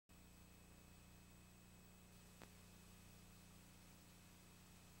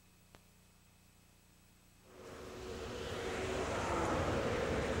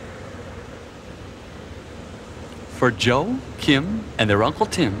For Joe, Kim, and their Uncle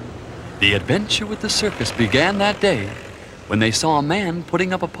Tim, the adventure with the circus began that day when they saw a man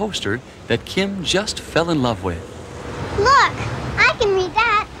putting up a poster that Kim just fell in love with. Look, I can read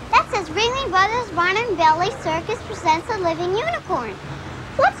that. That says Ringling Brothers Barnum and Bailey Circus presents a living unicorn.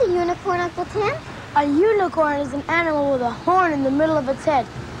 What's a unicorn, Uncle Tim? A unicorn is an animal with a horn in the middle of its head.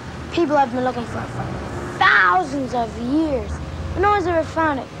 People have been looking for it for thousands of years, but no one's ever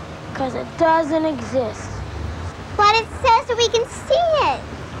found it because it doesn't exist. But it says that we can see it.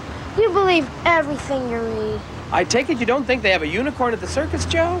 You believe everything you read. I take it you don't think they have a unicorn at the circus,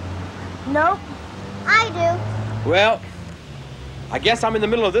 Joe? Nope. I do. Well, I guess I'm in the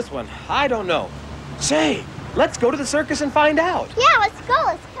middle of this one. I don't know. Say, let's go to the circus and find out. Yeah, let's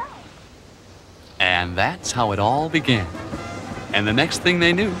go. And that's how it all began. And the next thing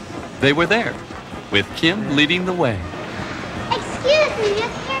they knew, they were there, with Kim leading the way. Excuse me,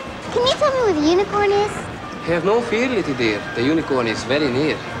 mister. Can you tell me where the unicorn is? Have no fear, little dear. The unicorn is very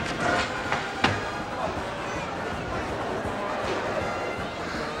near.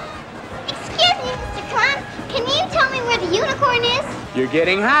 Excuse me, Mr. Clown. Can you tell me where the unicorn is? You're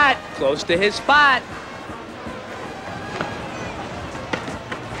getting hot. Close to his spot.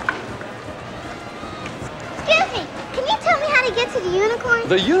 Excuse me. Can you tell me how to get to the unicorn?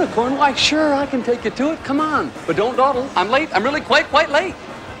 The unicorn? Why, sure, I can take you to it. Come on. But don't dawdle. I'm late. I'm really quite late.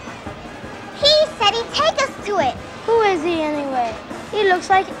 He said he'd take us to it. Who is he anyway? He looks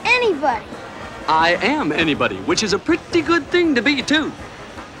like anybody. I am anybody, which is a pretty good thing to be, too.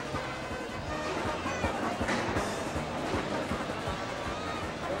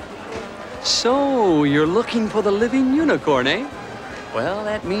 So, you're looking for the living unicorn, eh? Well,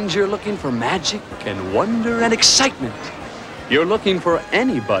 that means you're looking for magic and wonder and excitement. You're looking for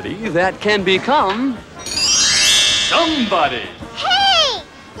anybody that can become somebody. Hey!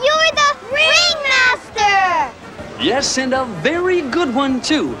 You're the ringmaster! Yes, and a very good one,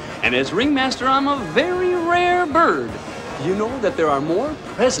 too. And as ringmaster, I'm a very rare bird. You know that there are more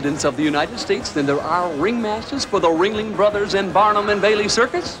presidents of the United States than there are ringmasters for the Ringling Brothers and Barnum and Bailey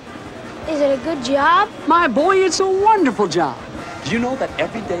Circus? Is it a good job? My boy, it's a wonderful job. Do you know that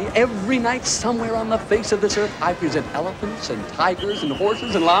every day, every night, somewhere on the face of this earth, I present elephants and tigers and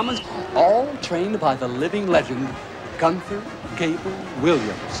horses and llamas, all trained by the living legend, Gunther Gable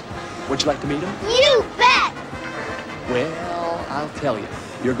Williams. Would you like to meet him? You bet! Well, I'll tell you.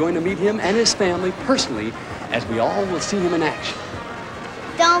 You're going to meet him and his family personally, as we all will see him in action.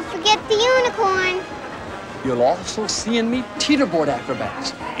 Don't forget the unicorn. You'll also see and meet teeterboard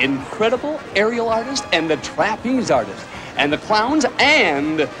acrobats, incredible aerial artists, and the trapeze artists, and the clowns,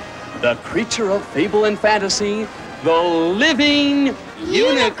 and the creature of fable and fantasy, the living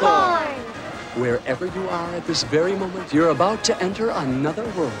unicorn. Wherever you are at this very moment, you're about to enter another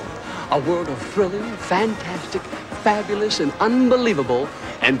world. A world of thrilling, fantastic, fabulous, and unbelievable.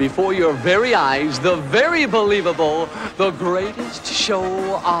 And before your very eyes, the very believable, the greatest show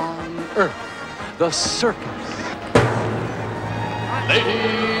on earth, the circus.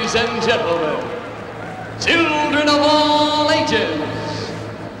 Ladies and gentlemen, children of all ages,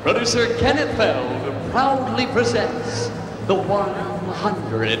 producer Kenneth Feld proudly presents the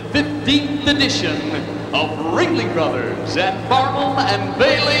 115th edition of Ringling Brothers and Barnum and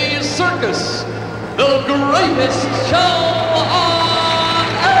Bailey Circus, the greatest show on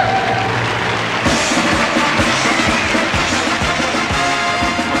earth.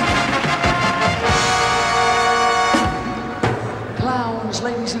 Clowns,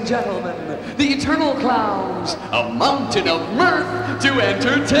 ladies and gentlemen, the eternal clowns, a mountain of mirth to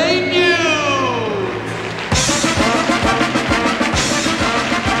entertain you.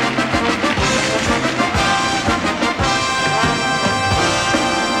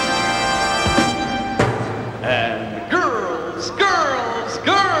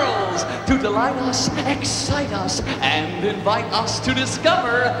 To delight us, excite us, and invite us to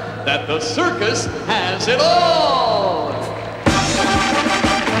discover that the circus has it all.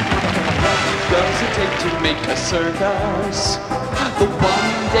 What does it take to make a circus? The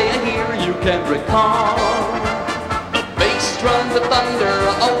one day a year you can recall. The bass drum, the thunder,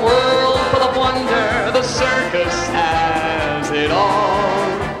 a world full of wonder. The circus has it all.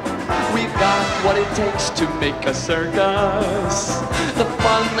 We've got what it takes to make a circus. The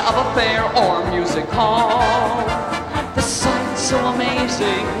fun of a fair or music hall. The sights so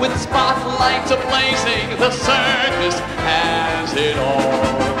amazing with spotlights ablazing. The circus has it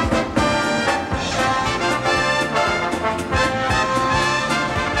all.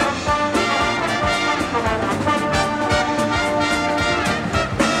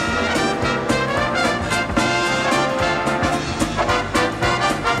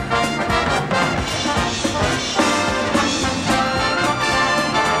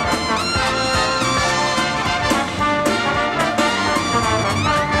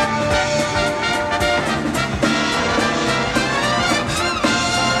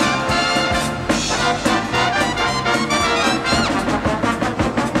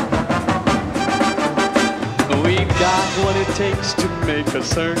 got what it takes to make a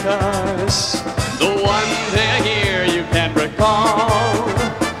circus. The one thing here you can't recall.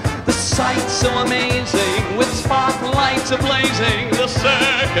 The sight's so amazing, with spotlights ablazing. The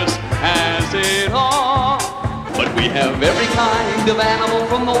circus has it all. But we have every kind of animal,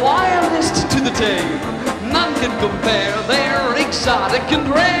 from the wildest to the tame. None can compare, they're exotic and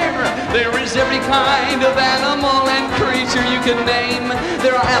rare. There is every kind of animal and creature you can name.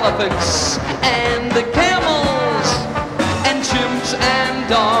 There are elephants and the camels, and chimps and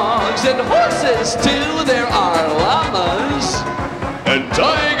dogs and horses too. There are llamas and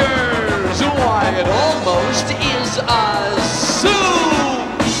tigers. Why, it almost is a zoo.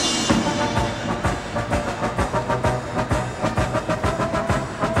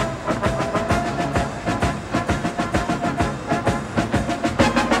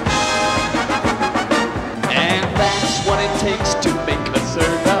 Takes to make a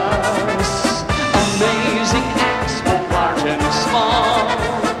circus. Amazing acts, both large and small.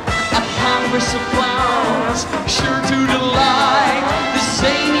 A congress of clowns, sure to delight. The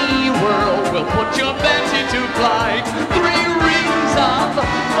zany world will put your fancy to flight. 3 rings of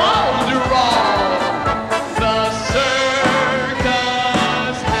Balderall. The circus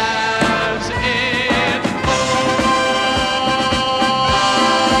has it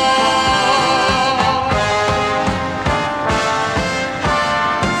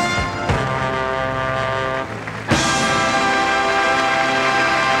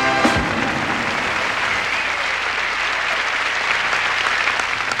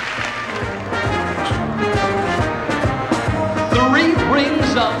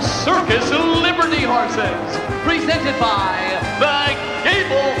of circus Liberty horses, presented by the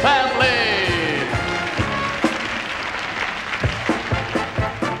Gable family.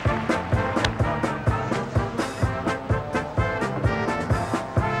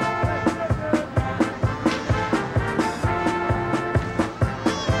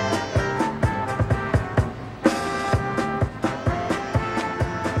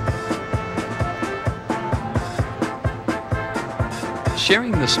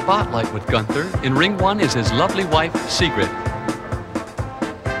 Sharing the spotlight with Gunther in Ring 1 is his lovely wife, Sigrid.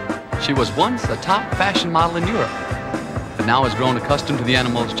 She was once a top fashion model in Europe, but now has grown accustomed to the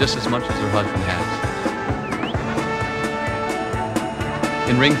animals just as much as her husband has.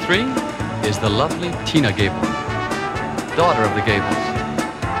 In Ring 3 is the lovely Tina Gable, daughter of the Gables.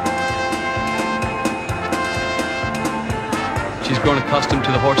 She's grown accustomed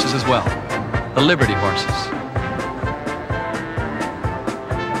to the horses as well, the Liberty horses.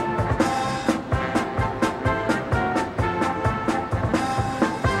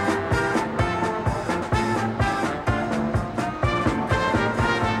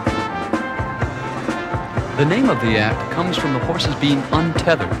 The name of the act comes from the horses being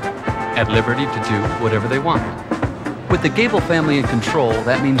untethered, at liberty to do whatever they want. With the Gable family in control,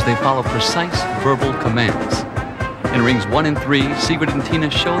 that means they follow precise verbal commands. In Rings 1 and 3, Sigrid and Tina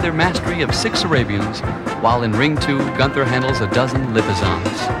show their mastery of 6 Arabians, while in Ring 2, Gunther handles a dozen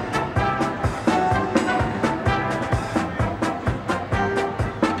Lipizans.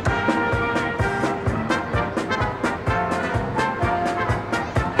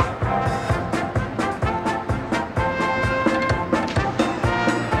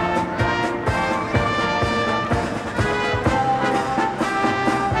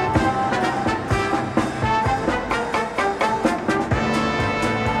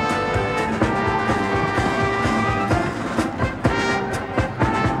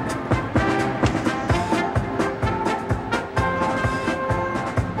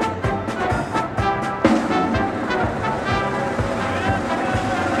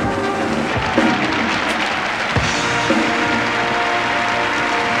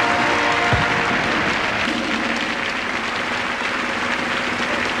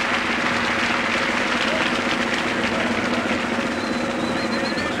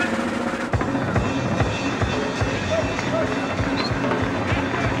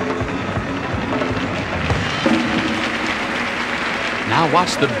 Now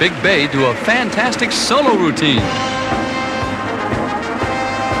watch the Big Bay do a fantastic solo routine.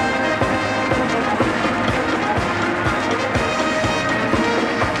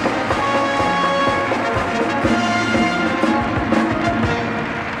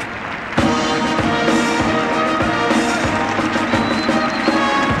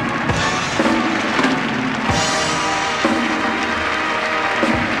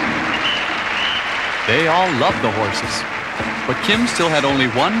 They all loved the horses. But Kim still had only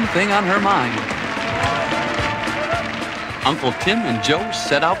one thing on her mind. Uncle Tim and Joe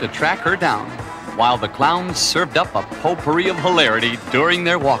set out to track her down, while the clowns served up a potpourri of hilarity during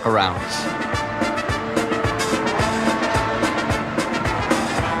their walkarounds.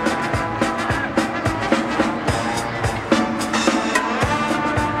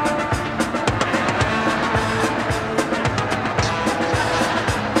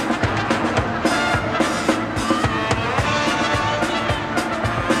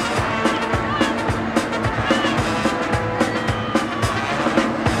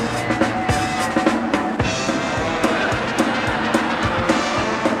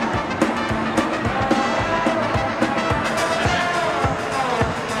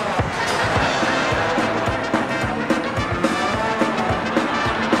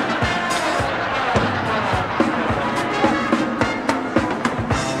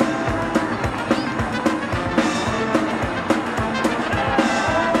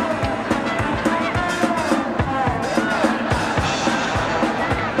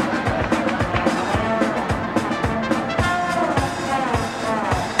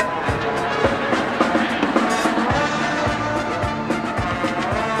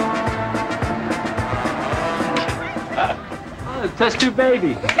 Test tube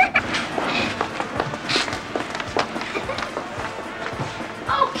baby.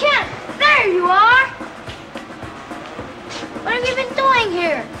 Oh, Ken, there you are. What have you been doing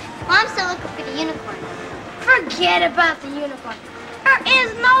here? Well, I'm still looking for the unicorn. Forget about the unicorn. There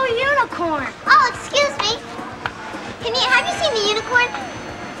is no unicorn. Oh, excuse me. Have you seen the unicorn?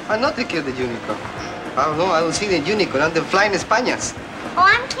 I'm not the kid, the unicorn. I don't know, I don't see the unicorn. I'm the flying Españas. Oh,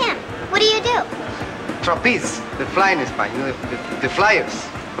 I'm Kim. What do you do? Trapeze, the flying España, you know, the flyers.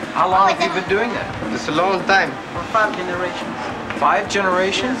 How long have you been doing that? It's a long time. For 5 generations. 5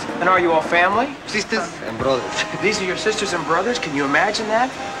 generations? And are you all family? Sisters and brothers. These are your sisters and brothers? Can you imagine that?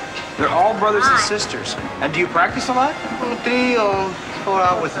 They're all brothers and sisters. And do you practice a lot? 3 or 4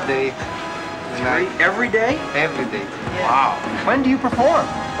 hours a day. Every day? Every day. Wow. When do you perform?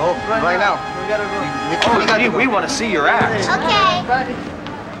 Oh, right now. We gotta go. We want to see your act. Okay.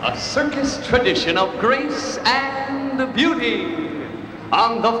 A circus tradition of grace and beauty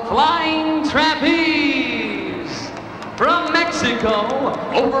on the flying trapeze. From Mexico,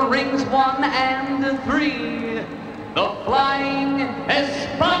 over rings 1 and 3, the flying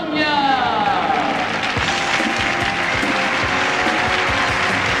España.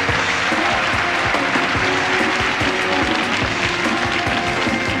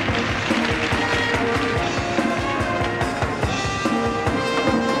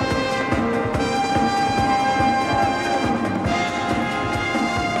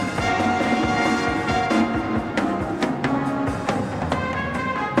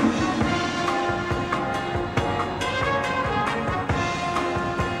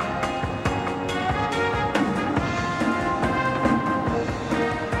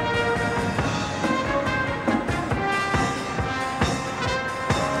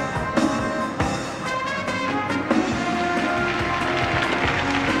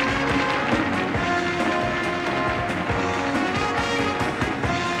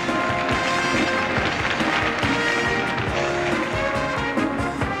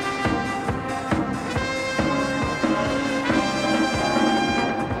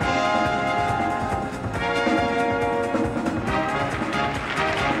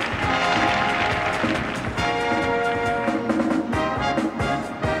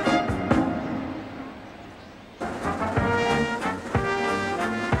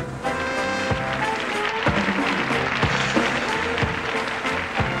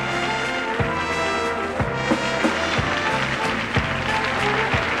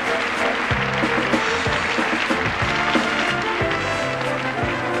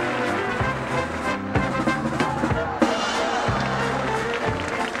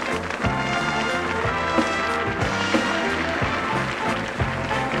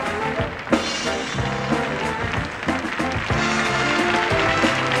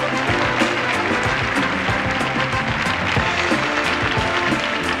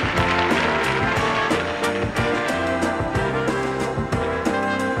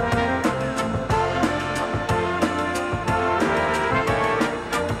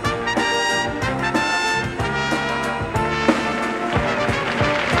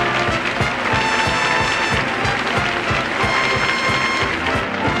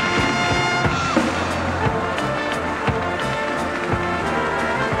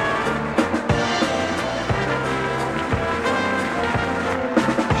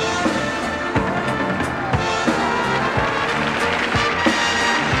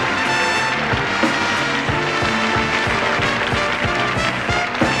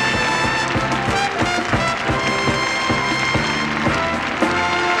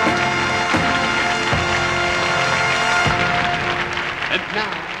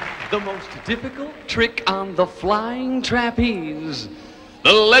 The most difficult trick on the flying trapeze,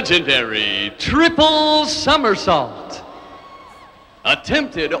 the legendary triple somersault.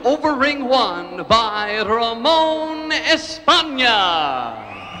 Attempted over ring 1 by Ramon España.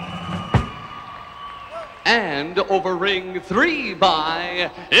 And over ring 3 by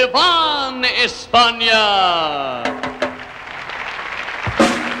Ivan España.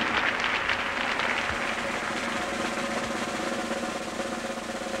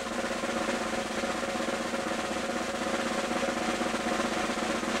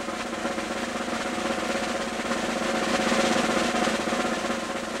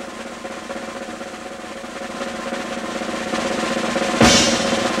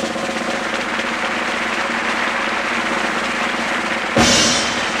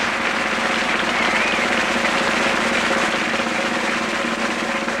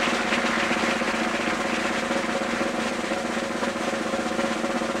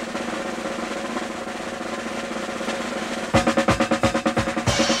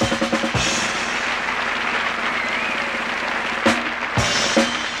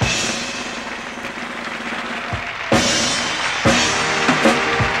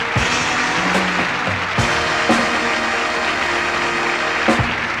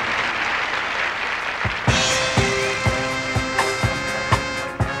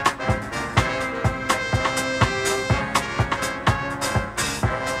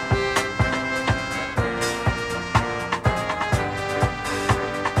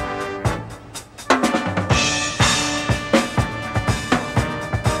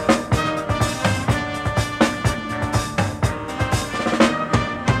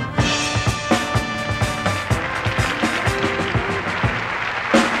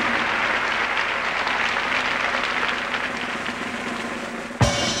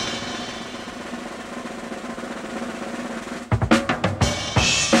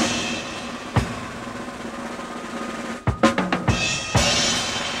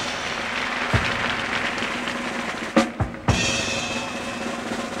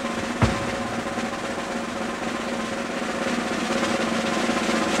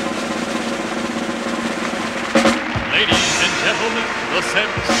 gentlemen, the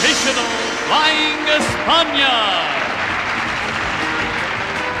sensational Flying Spaniard.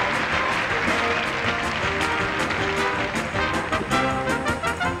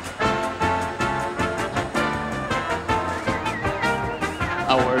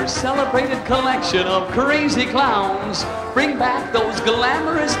 Our celebrated collection of crazy clowns bring back those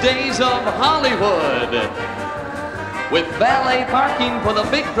glamorous days of Hollywood. With valet parking for the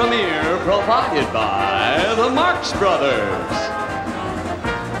big premiere provided by the Marx Brothers.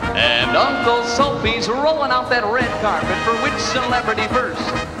 And Uncle Sophie's rolling out that red carpet for which celebrity first?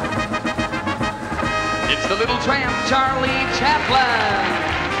 It's the little tramp Charlie Chaplin.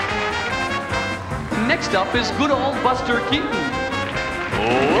 Next up is good old Buster Keaton.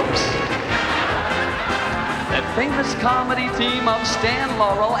 Whoops. That famous comedy team of Stan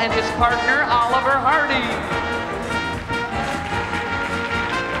Laurel and his partner Oliver Hardy.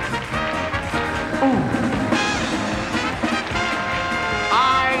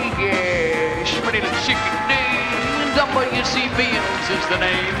 Little chicken name, W.C. Fields is the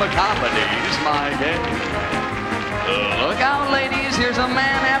name of comedy's my game. Look out, ladies, here's a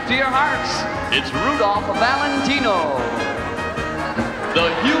man after your hearts. It's Rudolph Valentino.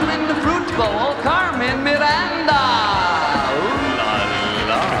 The human fruit bowl, Carmen Miranda. Ooh la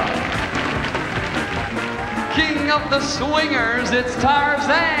la. King of the swingers, it's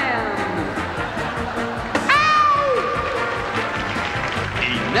Tarzan.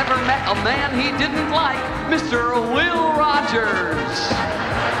 Never met a man he didn't like, Mr. Will Rogers.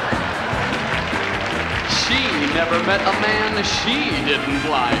 She never met a man she didn't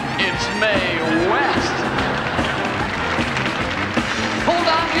like. It's Mae West. Hold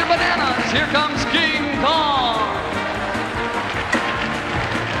on to your bananas, here comes King Kong.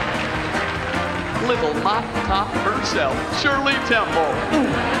 Little mop top herself, Shirley Temple.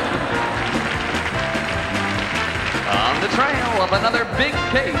 On the trail of another big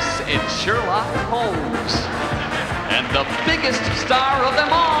case, it's Sherlock Holmes. And the biggest star of them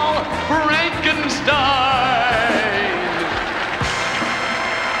all, Frankenstein.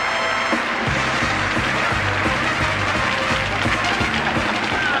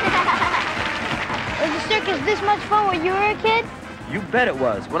 Was the circus this much fun when you were a kid? You bet it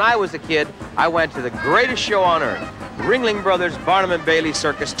was. When I was a kid, I went to the greatest show on earth, the Ringling Brothers Barnum and Bailey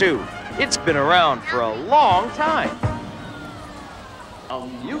Circus 2. It's been around for a long time.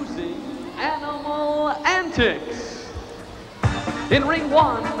 Amusing animal antics. In ring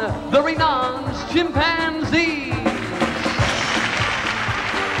one, the renowned chimpanzees.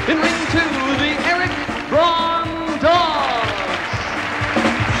 In ring two, the Eric Braun dogs.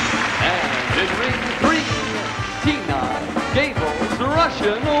 And in ring three, Tina Gable's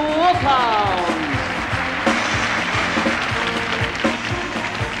Russian wolfhounds.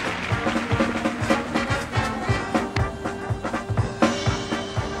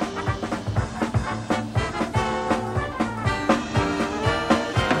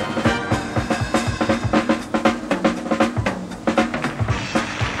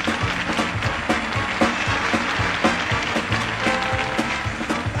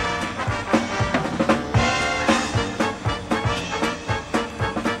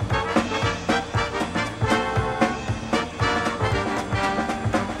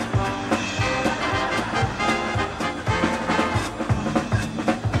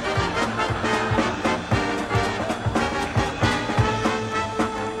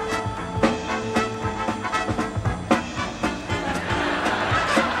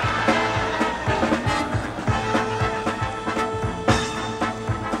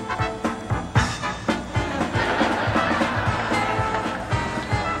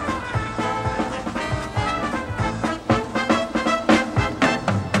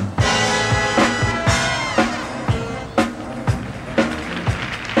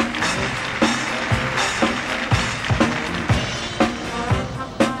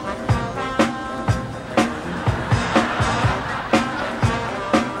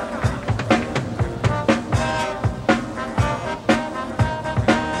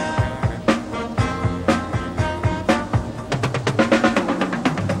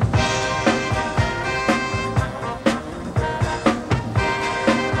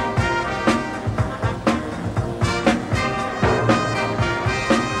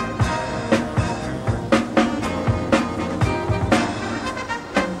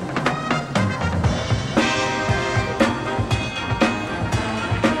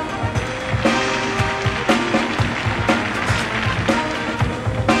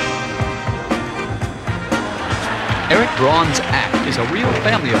 Eric Braun's act is a real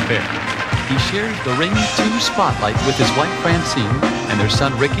family affair. He shares the Ring 2 spotlight with his wife Francine and their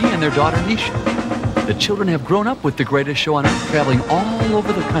son Ricky and their daughter Nisha. The children have grown up with the greatest show on earth, traveling all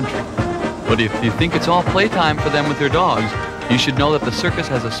over the country. But if you think it's all playtime for them with their dogs, you should know that the circus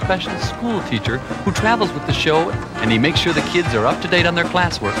has a special school teacher who travels with the show, and he makes sure the kids are up to date on their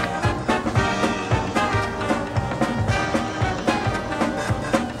classwork.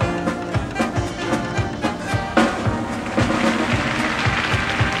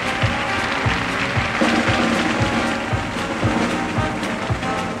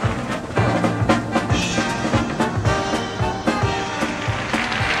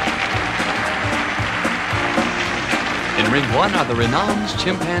 In Ring 1 are the renowned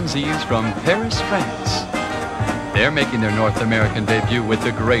chimpanzees from Paris, France. They're making their North American debut with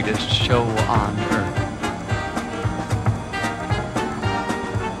the greatest show on earth.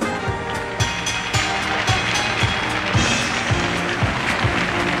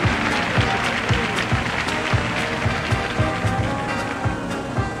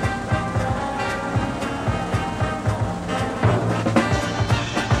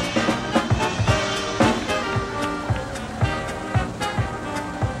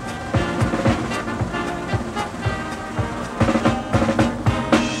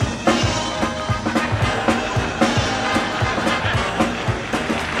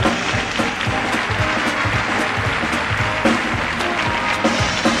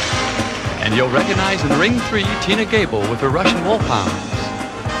 And you'll recognize in Ring 3 Tina Gable with her Russian wolfhounds.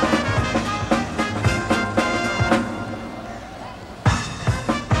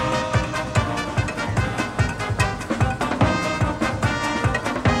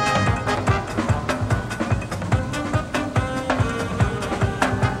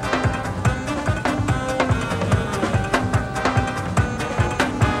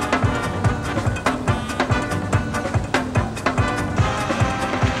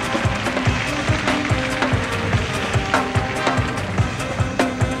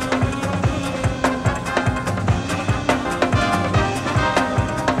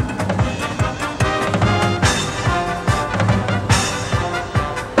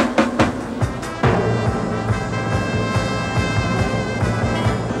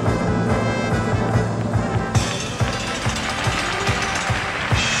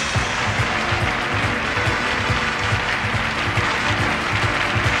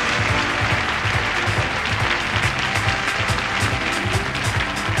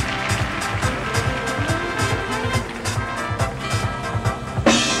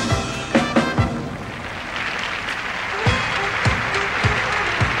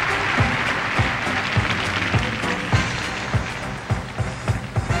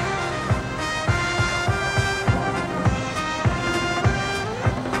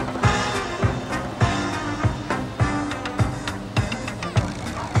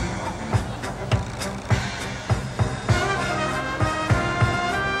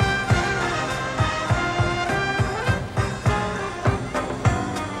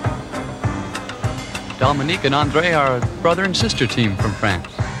 Dominique and Andre are a brother and sister team from France.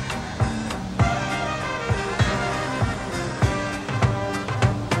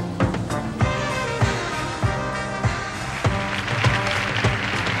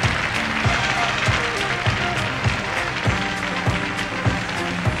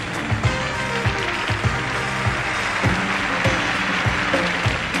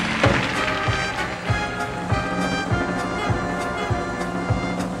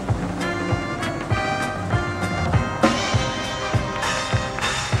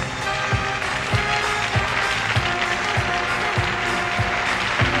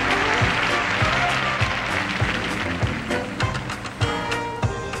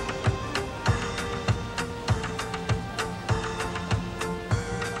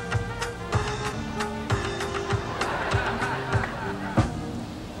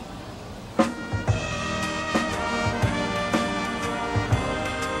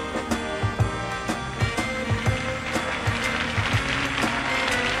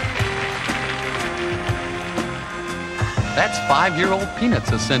 That's 5-year-old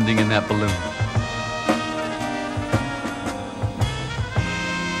Peanuts ascending in that balloon.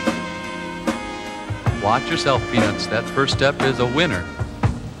 Watch yourself, Peanuts. That first step is a winner.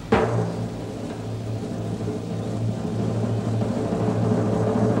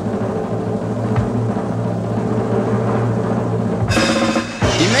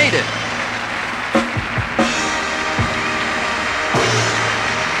 He made it.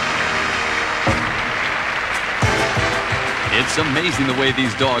 It's amazing the way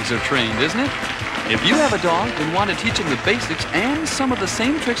these dogs are trained, isn't it? If you have a dog and want to teach him the basics and some of the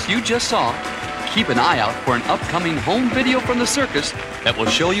same tricks you just saw, keep an eye out for an upcoming home video from the circus that will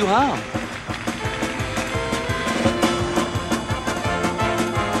show you how.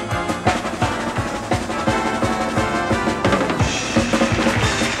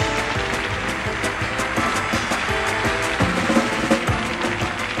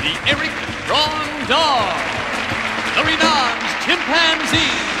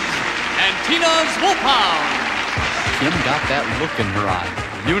 Tina's Wolfhound. Kim got that look in her eye,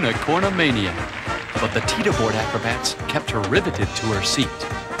 unicornomania. But the teeterboard acrobats kept her riveted to her seat.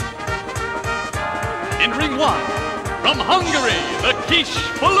 In ring 1, from Hungary, the Quiche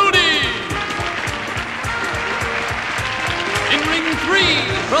Paludi. In ring 3,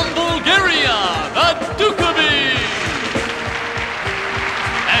 from Bulgaria, the Dukovi.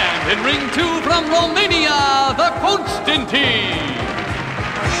 And in ring 2, from Romania, the Constantine.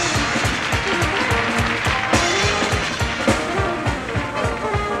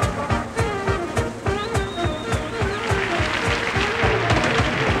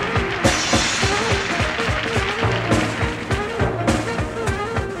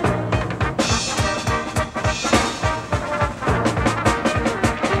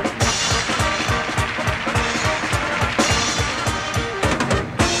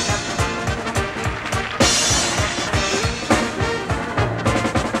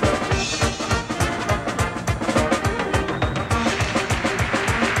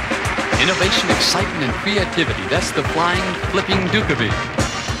 Innovation, excitement, and creativity. That's the flying, flipping Dukovi.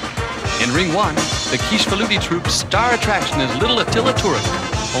 In ring 1, the Quiche Paludi troupe's star attraction is little Attila Turek,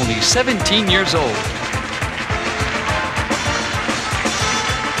 only 17 years old.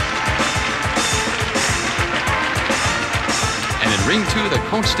 And in ring 2, the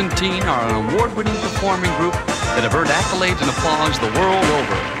Constantine are an award-winning performing group that have earned accolades and applause the world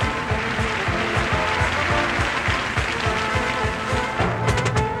over.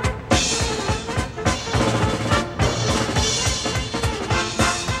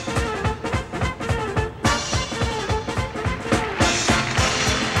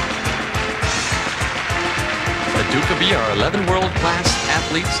 Dukovi are 11 world-class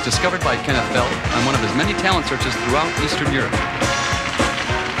athletes discovered by Kenneth Feld on one of his many talent searches throughout Eastern Europe.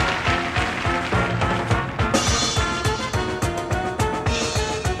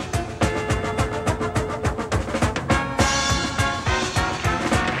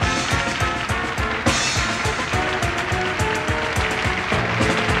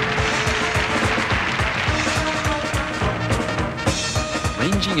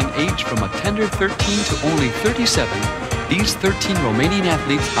 Ranging in age from a tender 13 to only 37, these 13 Romanian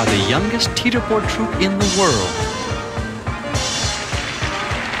athletes are the youngest teeterboard troupe in the world.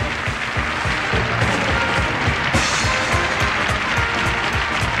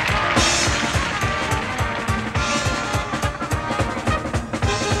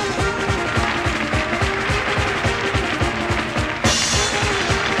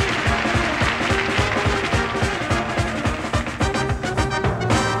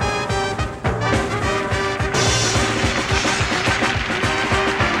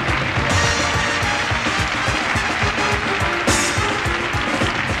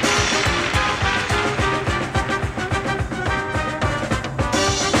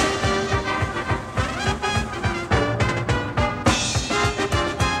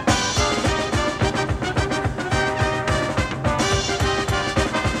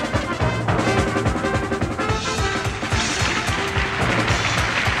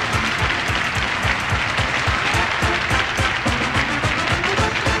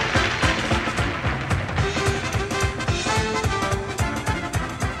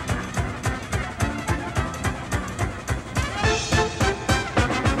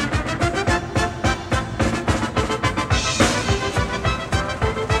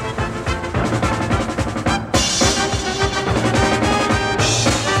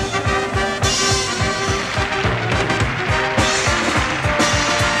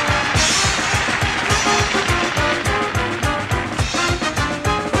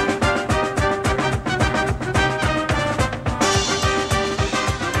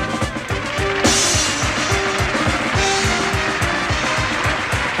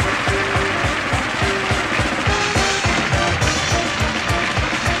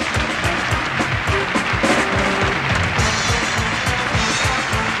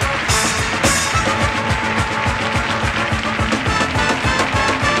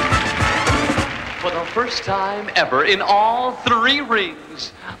 First time ever in all 3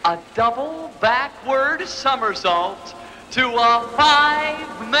 rings, a double backward somersault to a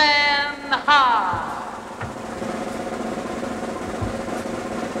 5-man high.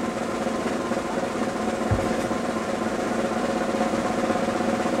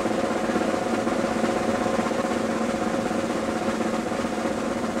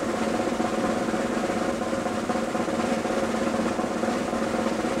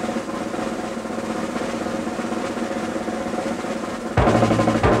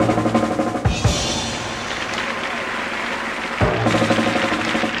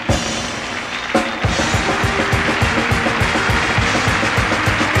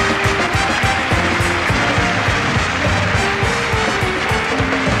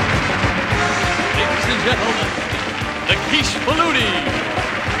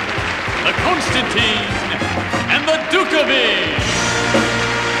 Constantine and the Duke of it.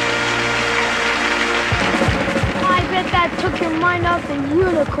 I bet that took your mind off the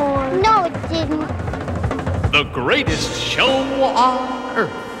unicorn. No, it didn't. The greatest show on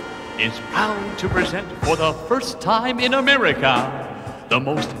earth is proud to present for the first time in America the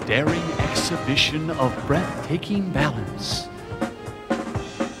most daring exhibition of breathtaking balance.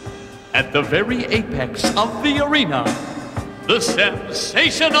 At the very apex of the arena, the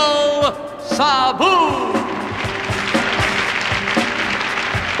sensational Sabu!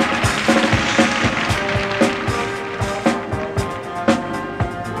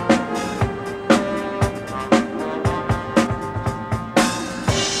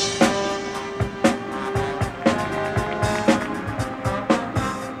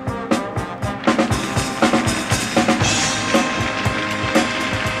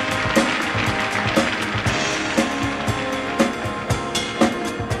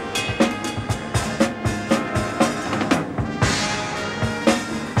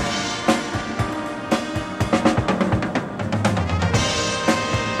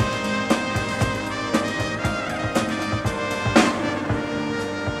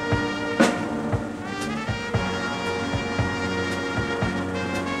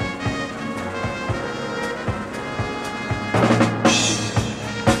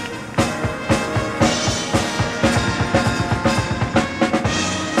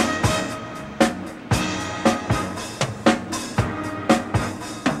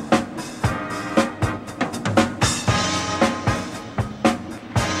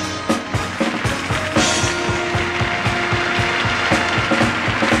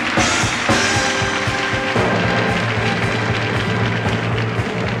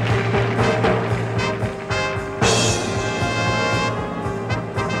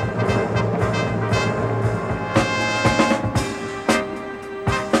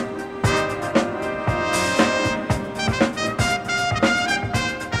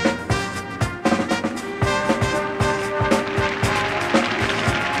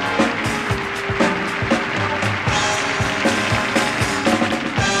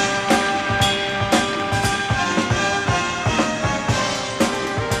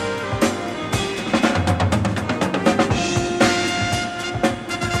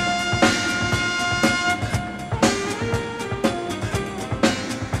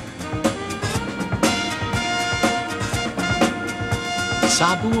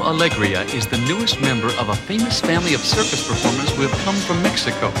 Sabu Alegria is the newest member of a famous family of circus performers who have come from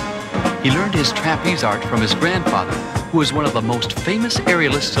Mexico. He learned his trapeze art from his grandfather, who was one of the most famous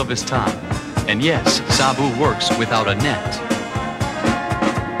aerialists of his time. And yes, Sabu works without a net.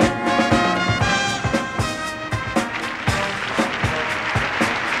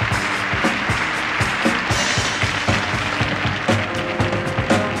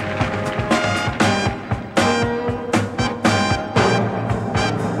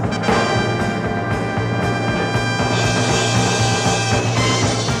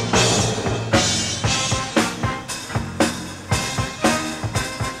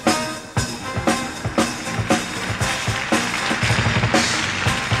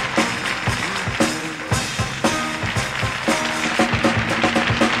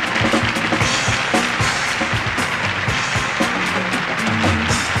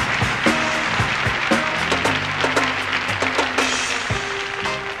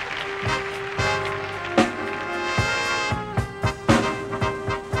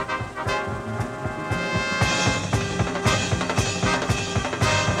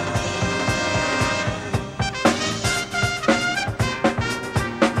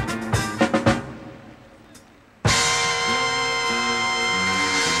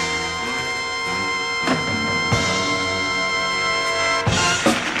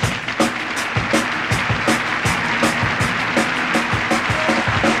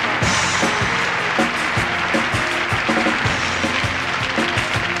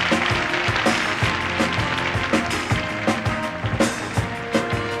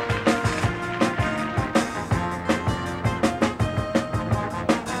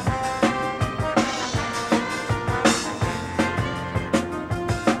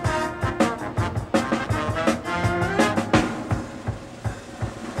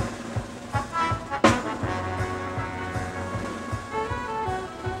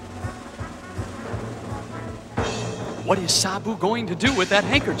 What is Sabu going to do with that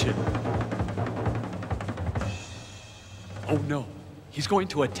handkerchief? Oh no, he's going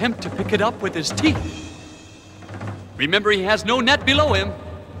to attempt to pick it up with his teeth. Remember, he has no net below him.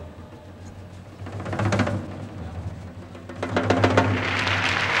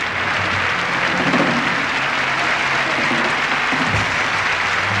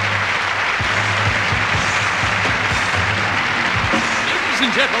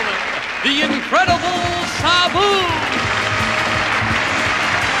 and gentlemen, the incredible Sabu!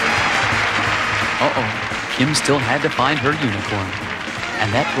 Uh-oh, Kim still had to find her unicorn.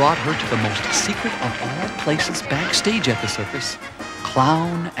 And that brought her to the most secret of all places backstage at the circus,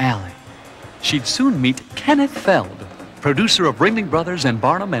 Clown Alley. She'd soon meet Kenneth Feld, producer of Ringling Brothers and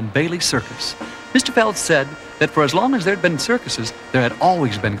Barnum and Bailey Circus. Mr. Feld said that for as long as there'd been circuses, there had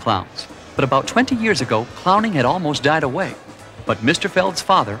always been clowns. But about 20 years ago, clowning had almost died away. But Mr. Feld's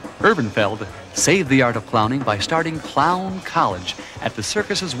father, Irvin Feld, saved the art of clowning by starting Clown College at the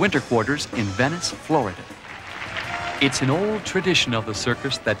circus's winter quarters in Venice, Florida. It's an old tradition of the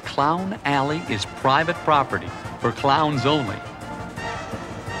circus that Clown Alley is private property for clowns only.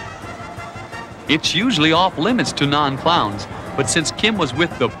 It's usually off limits to non-clowns, but since Kim was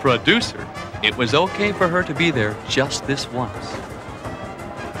with the producer, it was okay for her to be there just this once.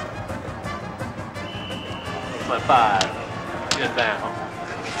 My 5. Get down.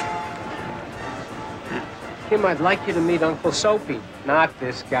 Kim, I'd like you to meet Uncle Soapy. Not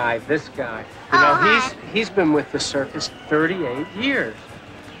this guy, this guy. You know, he's been with the circus 38 years.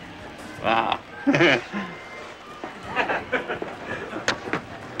 Wow.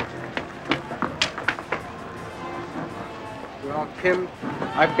 Well, Kim,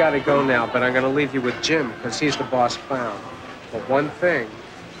 I've got to go now, but I'm going to leave you with Jim, because he's the boss clown. But one thing,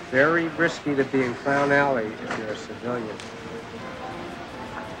 very risky to be in Clown Alley if you're a civilian.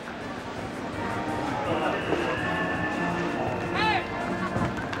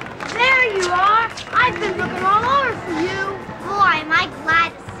 There you are. I've been looking all over for you. Boy, am I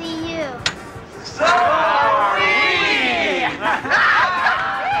glad to see you.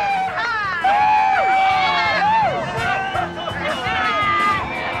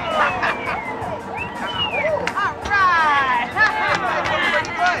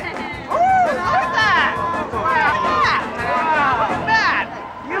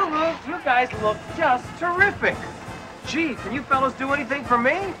 You guys look just terrific. Gee, can you fellows do anything for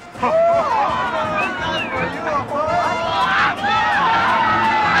me?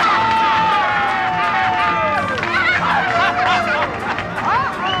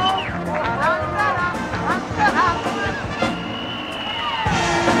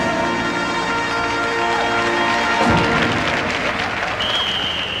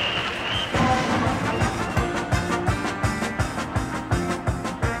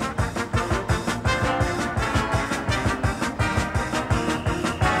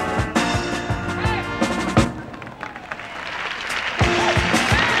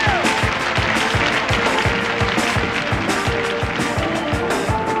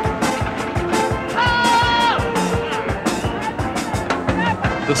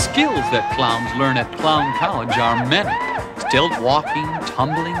 The skills that clowns learn at Clown College are many. Stilt walking,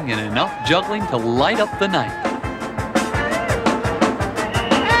 tumbling, and enough juggling to light up the night.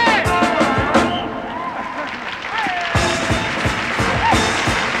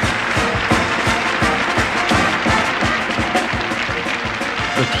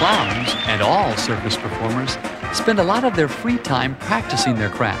 The clowns, and all circus performers, spend a lot of their free time practicing their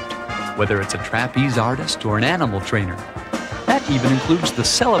craft, whether it's a trapeze artist or an animal trainer. That even includes the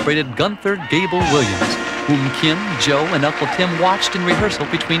celebrated Gunther Gable Williams, whom Kim, Joe, and Uncle Tim watched in rehearsal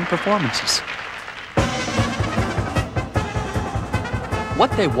between performances.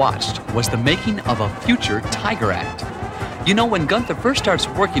 What they watched was the making of a future tiger act. You know, when Gunther first starts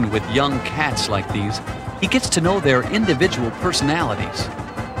working with young cats like these, he gets to know their individual personalities.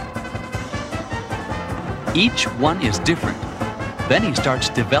 Each one is different. Then he starts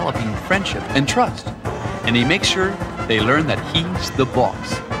developing friendship and trust, and he makes sure they learn that he's the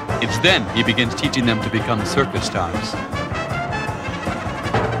boss. It's then he begins teaching them to become circus stars.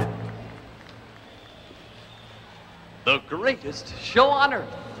 The greatest show on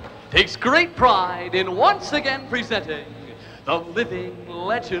earth takes great pride in once again presenting the living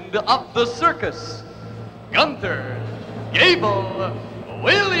legend of the circus, Gunther Gable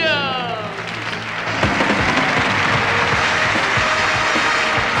Williams.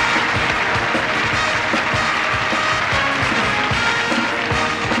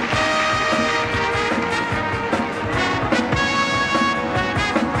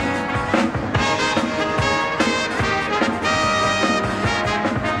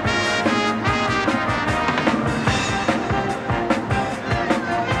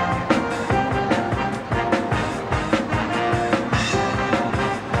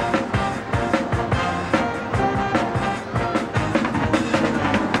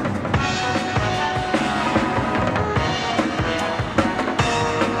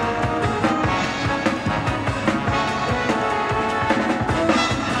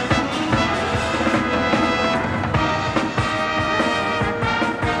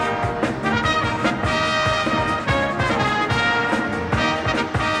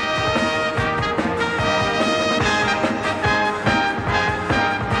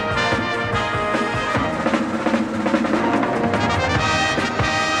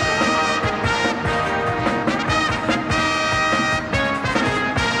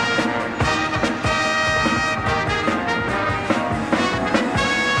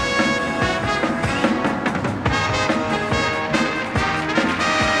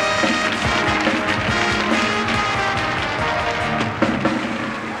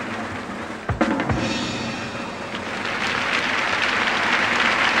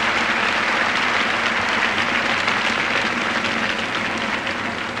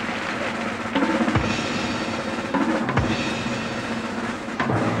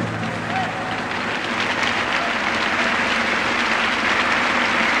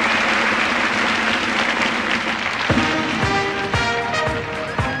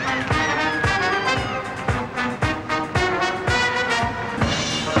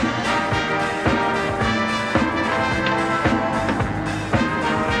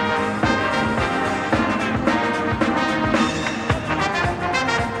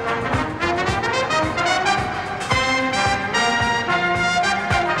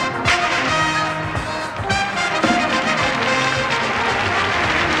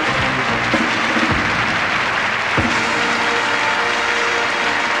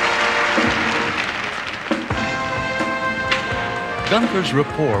 Gunther's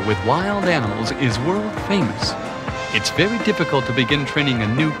rapport with wild animals is world famous. It's very difficult to begin training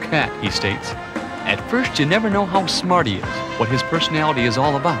a new cat, he states. At first, you never know how smart he is, what his personality is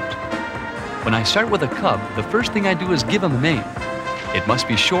all about. When I start with a cub, the first thing I do is give him a name. It must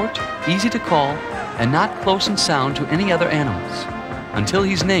be short, easy to call, and not close in sound to any other animals. Until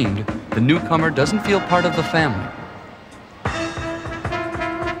he's named, the newcomer doesn't feel part of the family.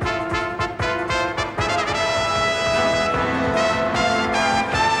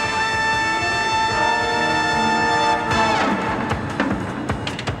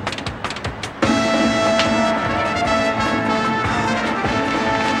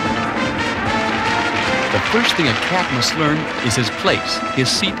 The first thing a cat must learn is his place, his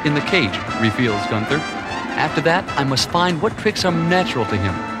seat in the cage, reveals Gunther. After that, I must find what tricks are natural to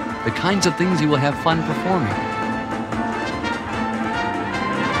him, the kinds of things he will have fun performing.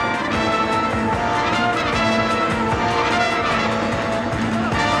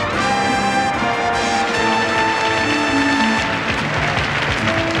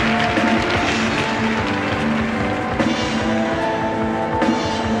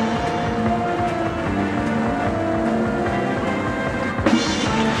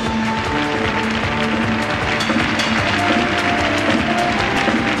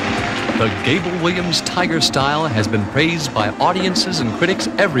 The Gable Williams Tiger style has been praised by audiences and critics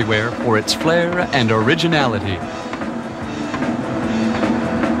everywhere for its flair and originality.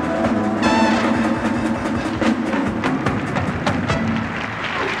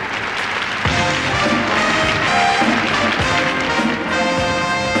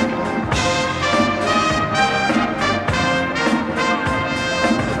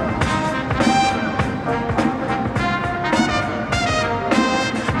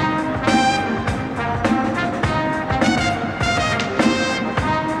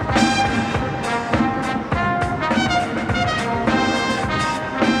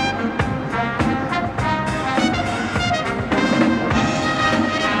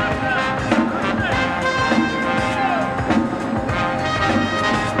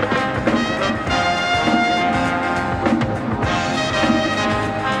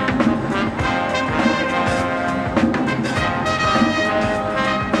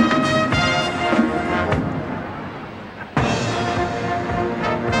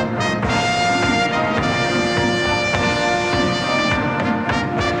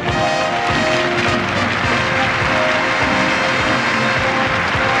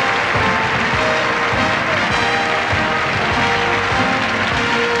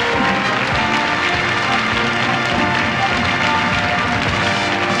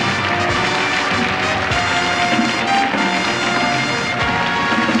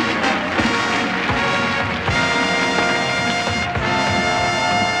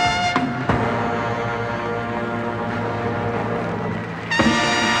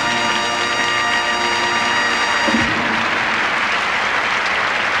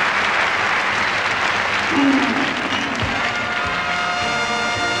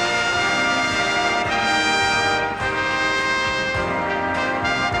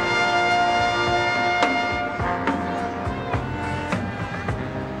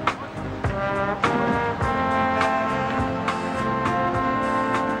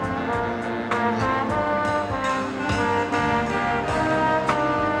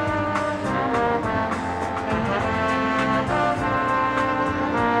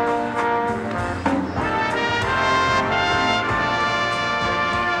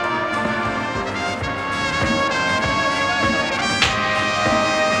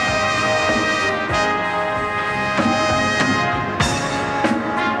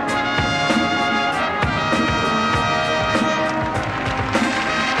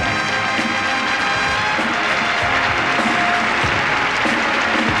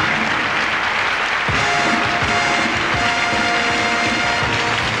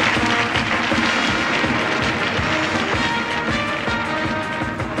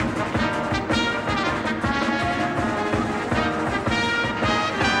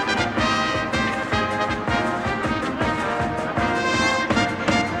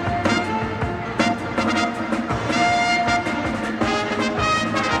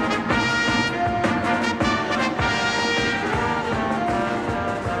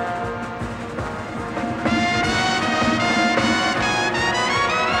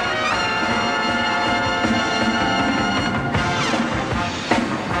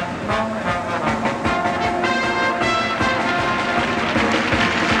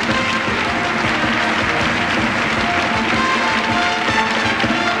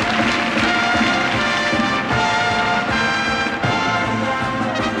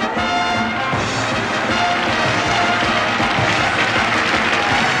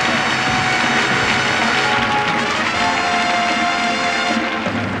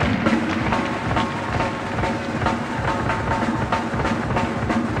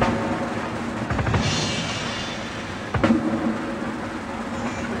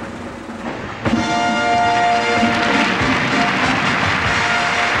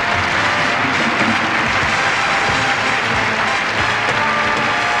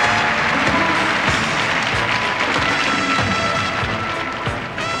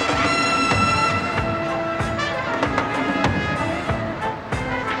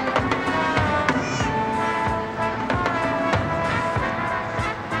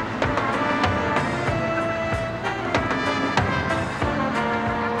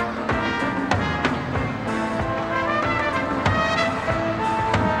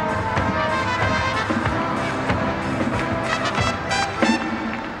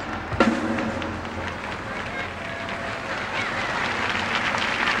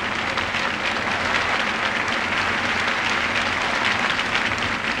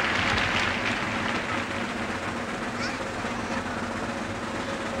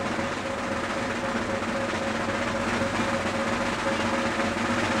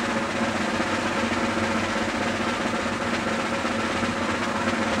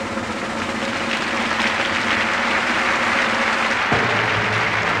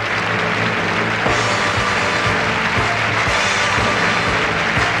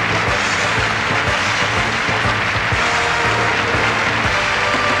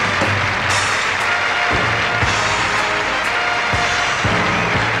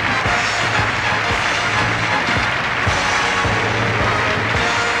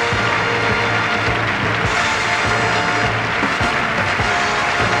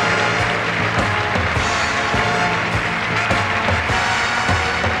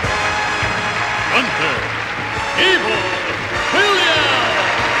 Evil William!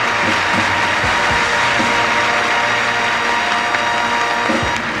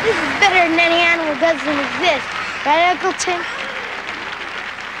 This is better than any animal doesn't exist. Right, Uncle Tim?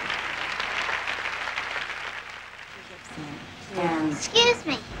 Excuse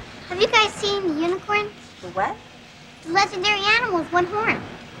me. Have you guys seen the unicorn? The what? The legendary animal with one horn.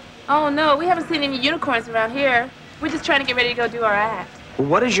 Oh, no, we haven't seen any unicorns around here. We're just trying to get ready to go do our act. Well,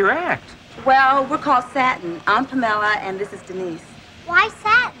 what is your act? Well, we're called Satin. I'm Pamela, and this is Denise. Why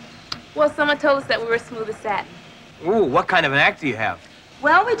satin? Well, someone told us that we were smooth as satin. Ooh, what kind of an act do you have?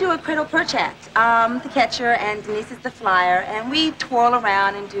 Well, we do a cradle perch act. I'm the catcher, and Denise is the flyer, and we twirl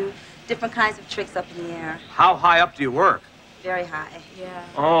around and do different kinds of tricks up in the air. How high up do you work? Very high. Yeah.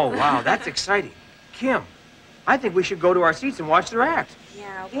 Oh, wow, that's exciting. Kim, I think we should go to our seats and watch their act.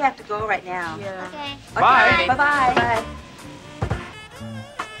 Yeah, we have to go right now. Okay. Bye. Bye-bye. Bye.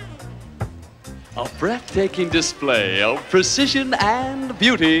 A breathtaking display of precision and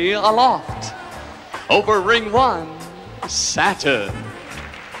beauty aloft. Over ring 1, Saturn.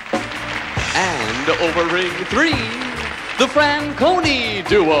 And over ring 3, the Franconi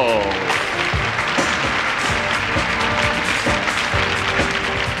duo.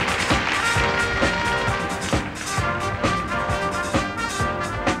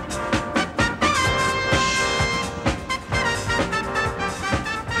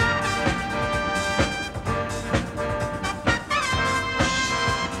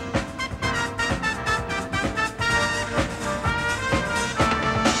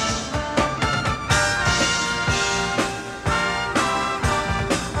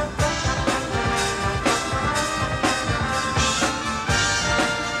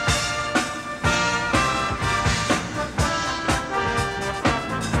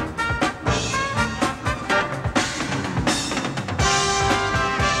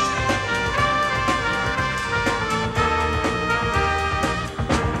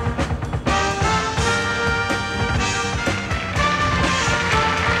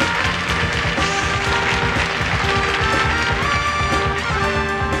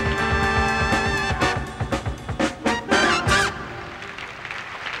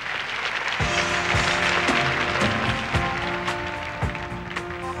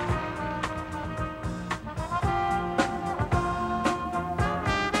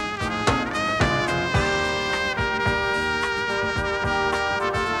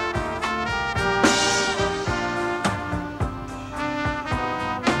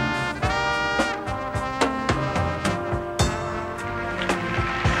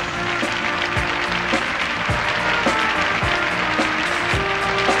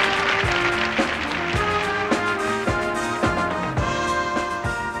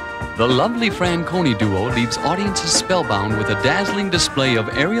 The lovely Franconi duo leaves audiences spellbound with a dazzling display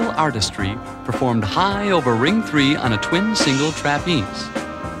of aerial artistry performed high over ring 3 on a twin single trapeze.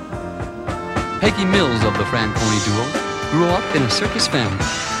 Peggy Mills of the Franconi duo grew up in a circus family.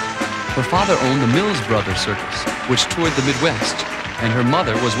 Her father owned the Mills Brothers Circus, which toured the Midwest, and her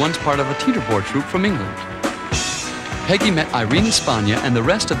mother was once part of a teeterboard troupe from England. Peggy met Irene Espana and the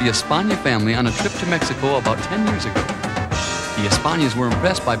rest of the Espana family on a trip to Mexico about 10 years ago. The Espanas were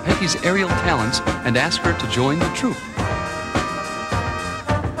impressed by Peggy's aerial talents and asked her to join the troupe.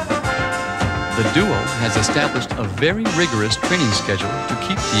 The duo has established a very rigorous training schedule to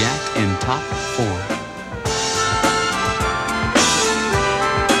keep the act in top form.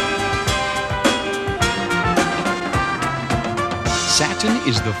 Satin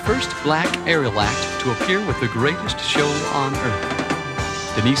is the first black aerial act to appear with the greatest show on earth.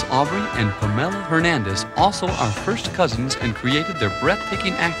 Denise Aubrey and Pamela Hernandez also are first cousins and created their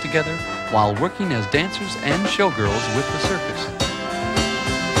breathtaking act together while working as dancers and showgirls with the circus.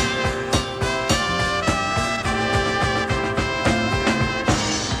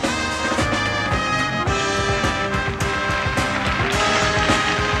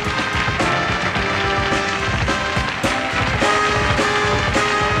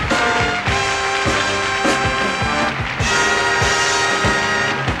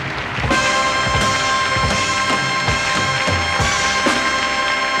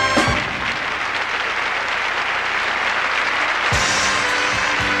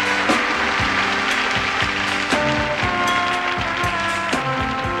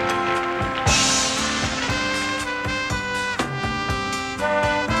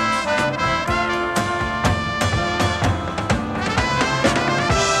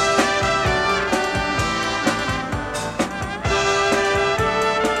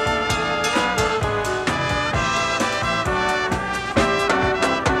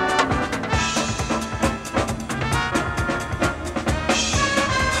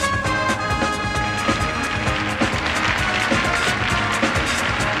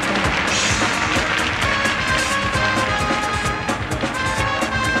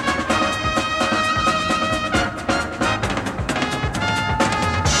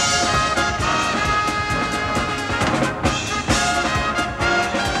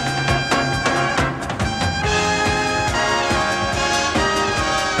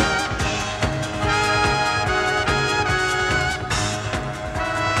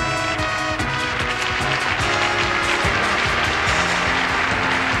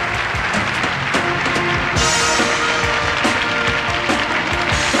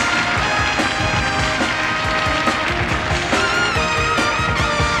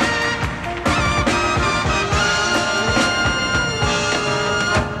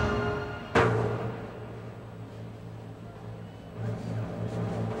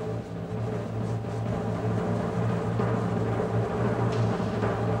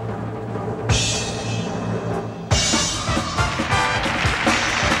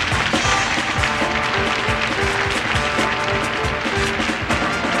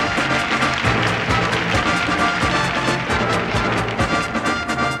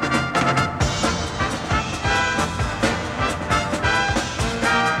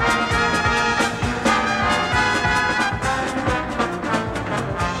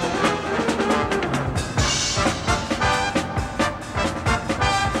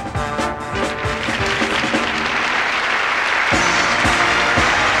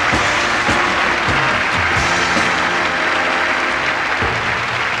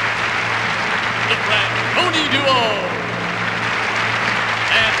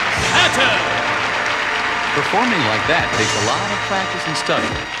 Performing like that takes a lot of practice and study,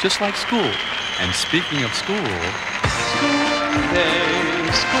 just like school. And speaking of school...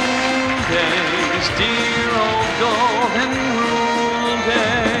 School days, dear old golden rule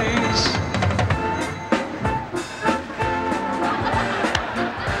days.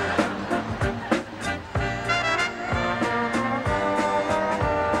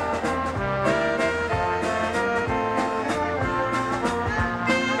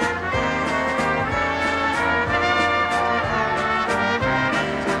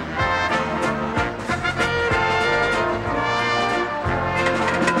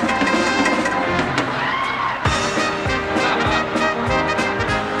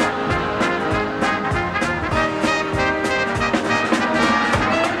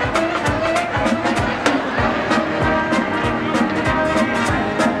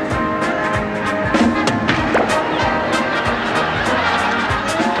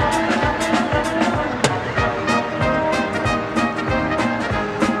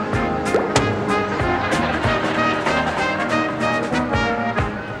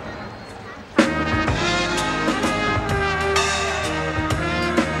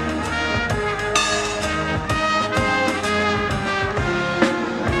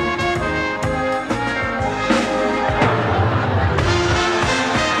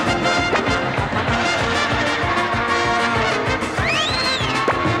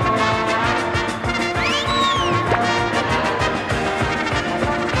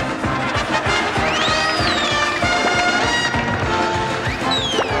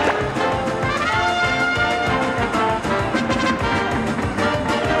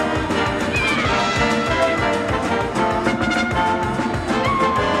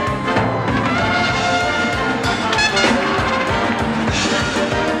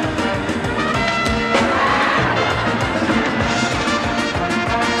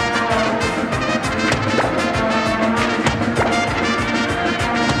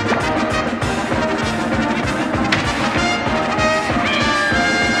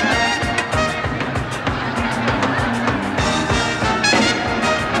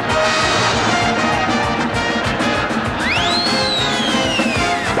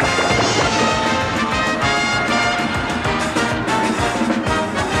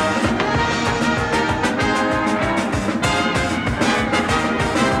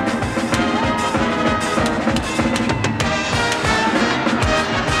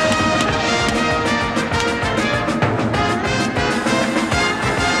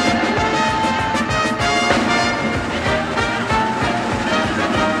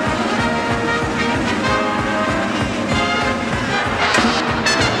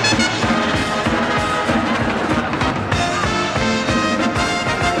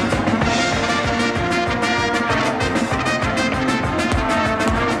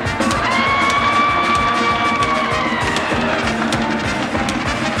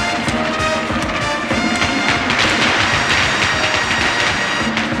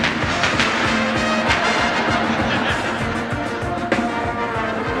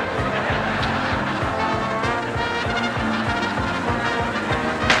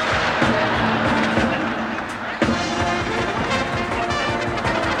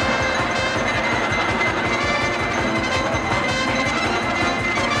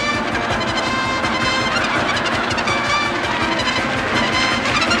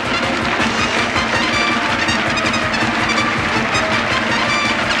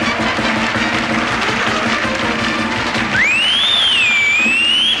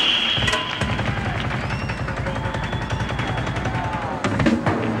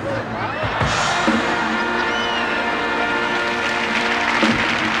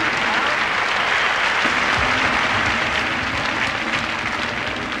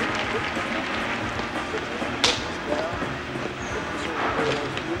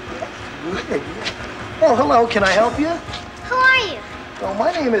 Oh, hello. Can I help you? Who are you? Well,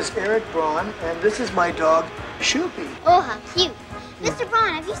 my name is Eric Braun, and this is my dog, Shoopy. Oh, how cute. Mr.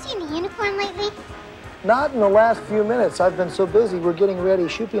 Braun, have you seen a unicorn lately? Not in the last few minutes. I've been so busy. We're getting ready.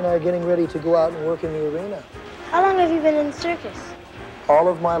 Shoopy and I are getting ready to go out and work in the arena. How long have you been in the circus? All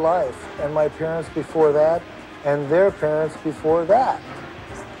of my life, and my parents before that, and their parents before that.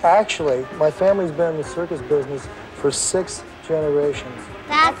 Actually, my family's been in the circus business for 6 generations.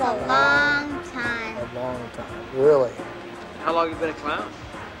 That's a long time. A long time, really. How long have you been a clown?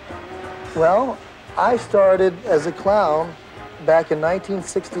 Well, I started as a clown back in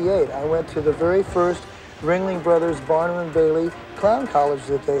 1968. I went to the very first Ringling Brothers, Barnum and Bailey clown college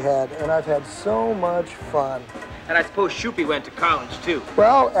that they had, and I've had so much fun. And I suppose Shoopy went to college, too.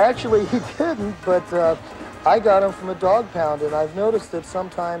 Well, actually, he didn't, but I got him from a dog pound, and I've noticed that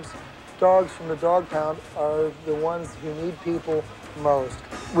sometimes dogs from the dog pound are the ones who need people most.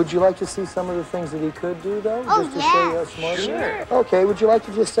 Would you like to see some of the things that he could do, though? Oh, just to show you how yes. smart he is? Sure. Okay, would you like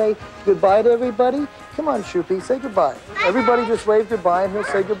to just say goodbye to everybody? Come on, Shoopy, say goodbye. Everybody just wave goodbye, and he'll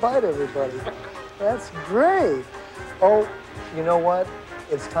say goodbye to everybody. That's great. Oh, you know what?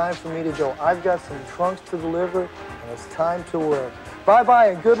 It's time for me to go. I've got some trunks to deliver, and it's time to work. Bye-bye,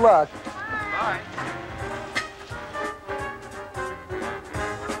 and good luck. Bye.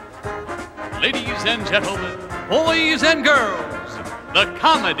 Ladies and gentlemen, boys and girls, the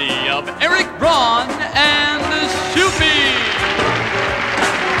comedy of Eric Braun and Shoopy.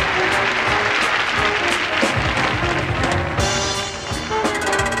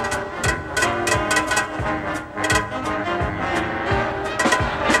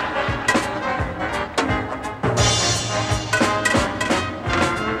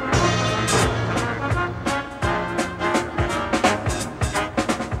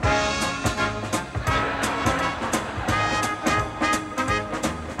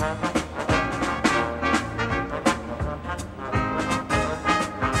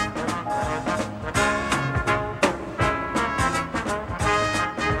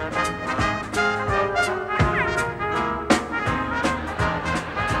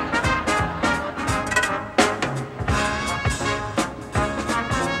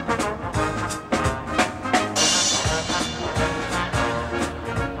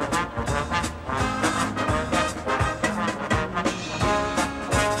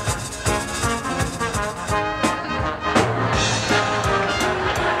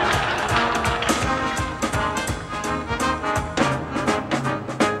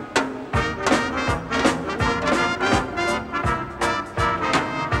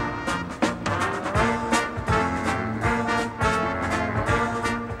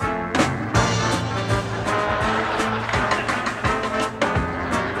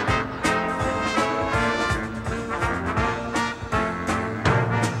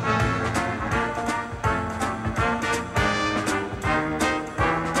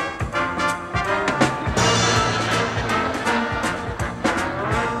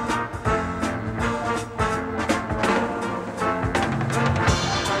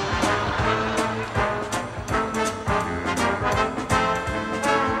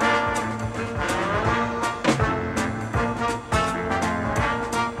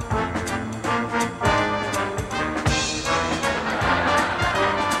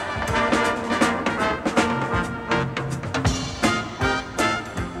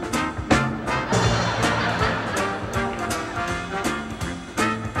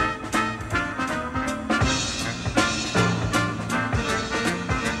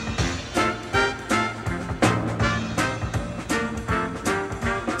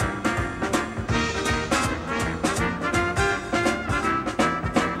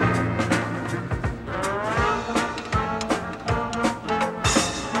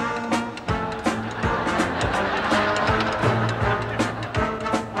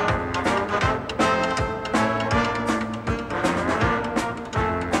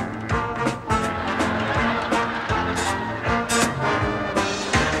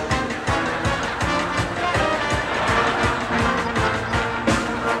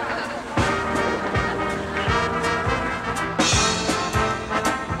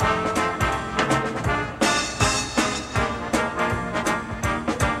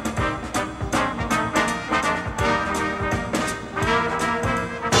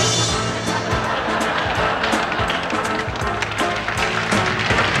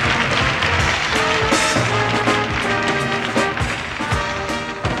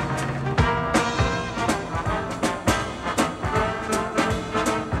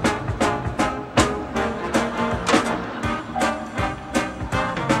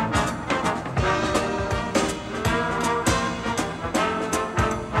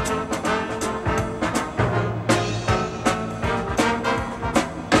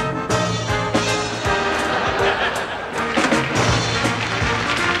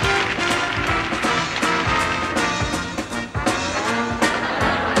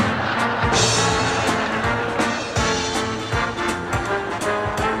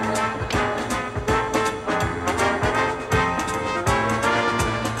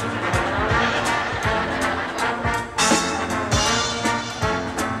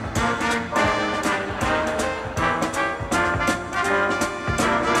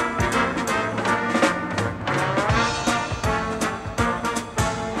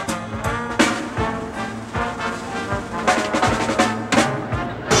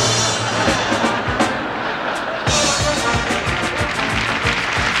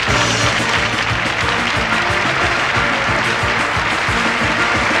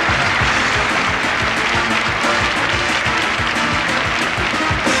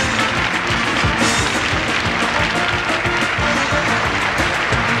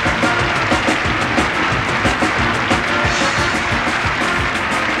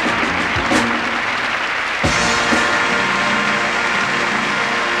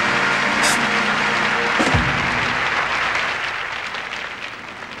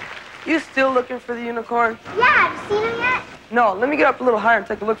 still looking for the unicorn? Yeah, have you seen him yet? No, let me get up a little higher and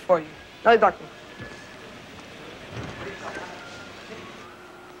take a look for you. No, doctor.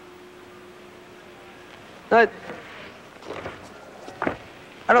 No,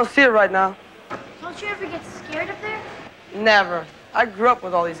 I don't see it right now. Don't you ever get scared up there? Never. I grew up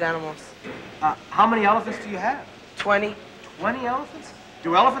with all these animals. How many elephants do you have? 20. 20 elephants?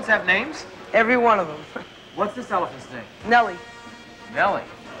 Do elephants have names? Every one of them. What's this elephant's name? Nellie. Nellie.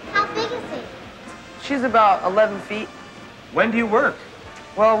 How big is he? She's about 11 feet. When do you work?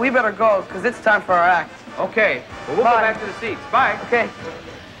 Well, we better go, because it's time for our act. Okay. Well, we'll go back to the seats. Bye. Okay.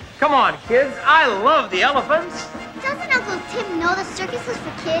 Come on, kids. I love the elephants. Doesn't Uncle Tim know the circus is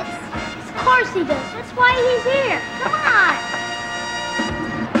for kids? Of course he does. That's why he's here. Come on.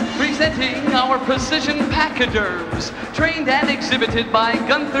 Presenting our precision pachyderms, trained and exhibited by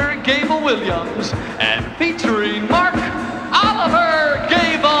Gunther Gable Williams, and featuring Mark Oliver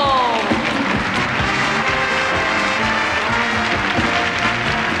Gable.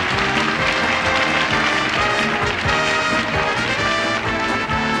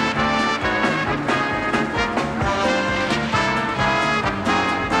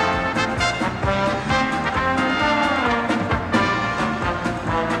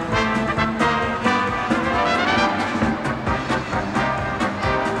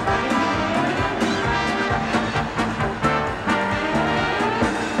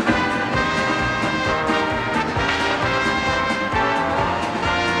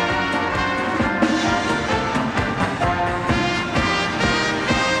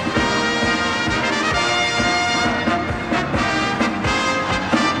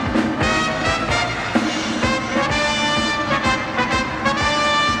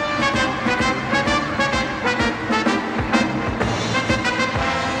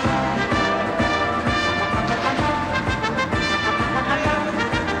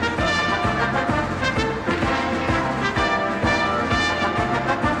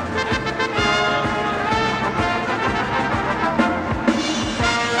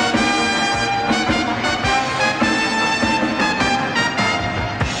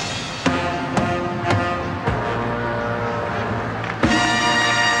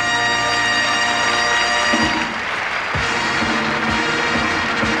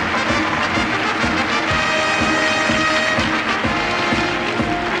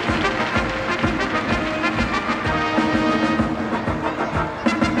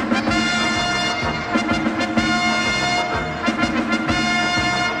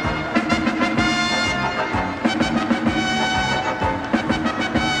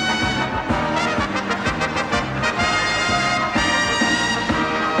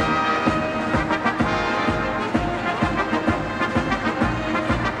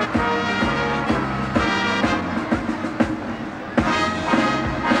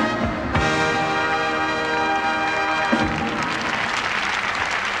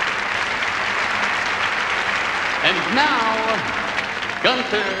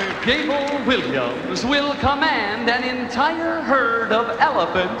 Gunther Gable Williams will command an entire herd of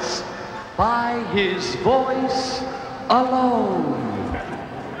elephants by his voice alone.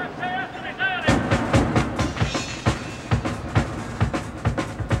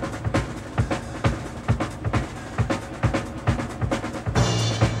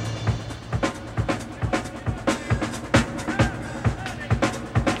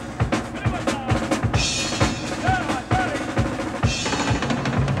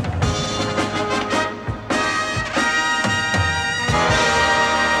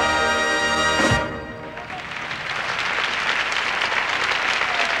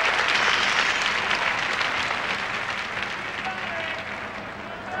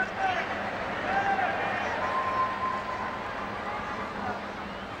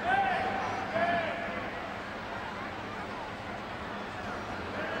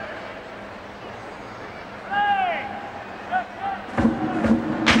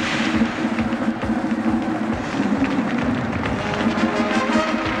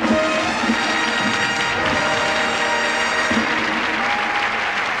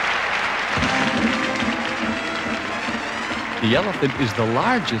 The elephant is the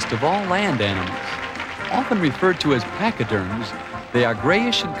largest of all land animals. Often referred to as pachyderms, they are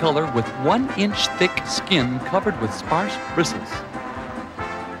grayish in color with 1-inch thick skin covered with sparse bristles.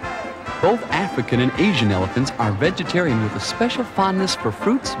 Both African and Asian elephants are vegetarian with a special fondness for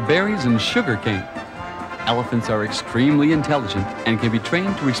fruits, berries, and sugarcane. Elephants are extremely intelligent and can be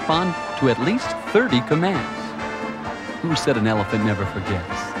trained to respond to at least 30 commands. Who said an elephant never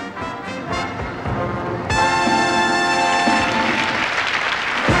forgets?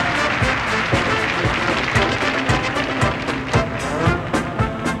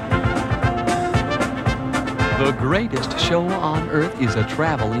 The greatest show on earth is a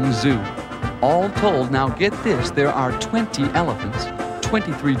traveling zoo. All told, now get this, there are 20 elephants,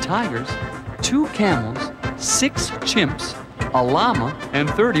 23 tigers, 2 camels, 6 chimps, a llama, and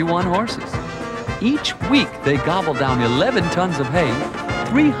 31 horses. Each week, they gobble down 11 tons of hay,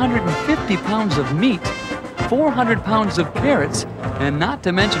 350 pounds of meat, 400 pounds of carrots, and not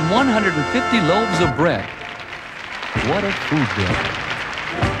to mention 150 loaves of bread. What a food bill.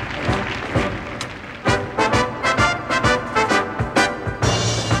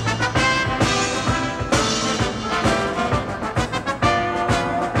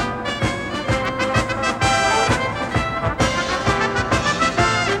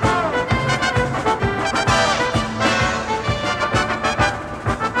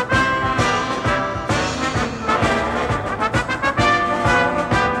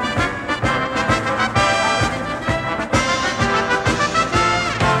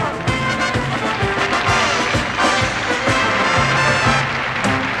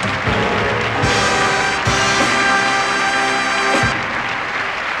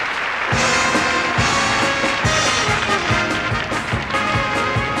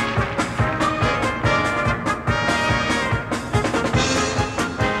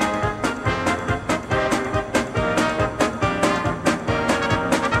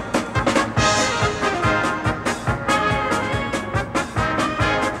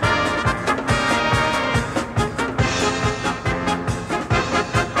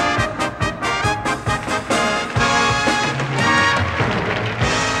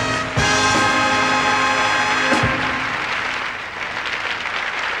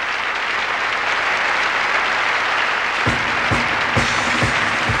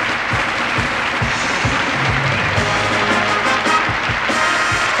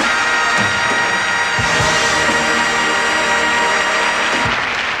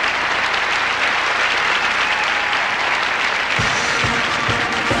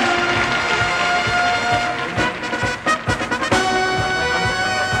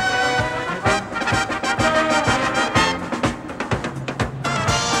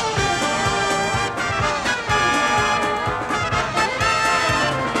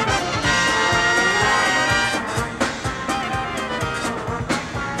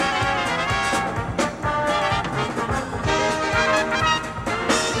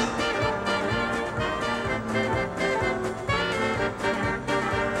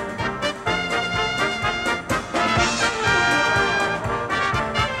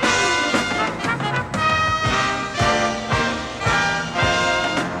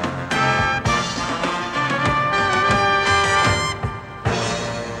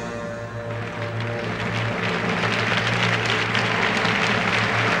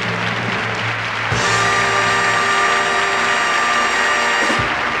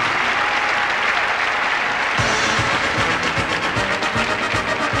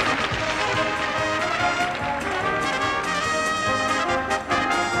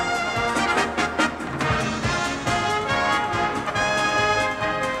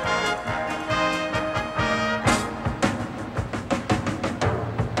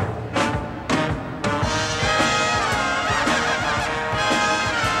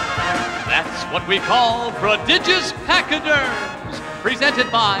 What we call prodigious pachyderms,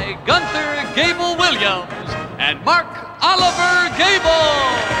 presented by Gunther Gable Williams and Mark Oliver Gable.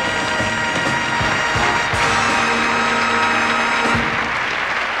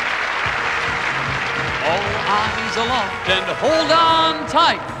 All eyes aloft and hold on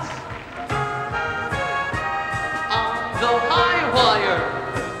tight. On the high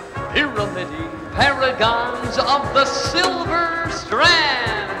wire, pyramiding paragons of the Silver Strand.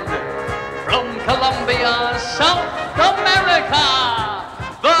 From Colombia, South America,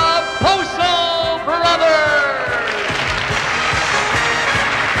 the Poso Brothers.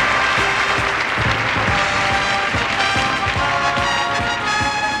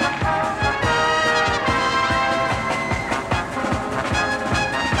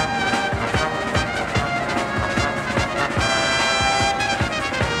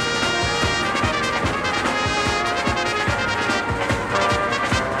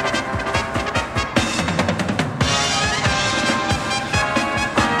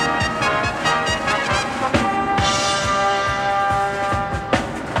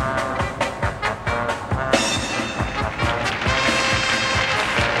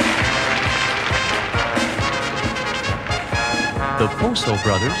 The Poso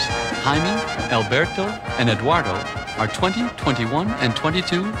brothers, Jaime, Alberto, and Eduardo, are 20, 21, and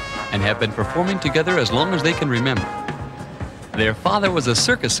 22, and have been performing together as long as they can remember. Their father was a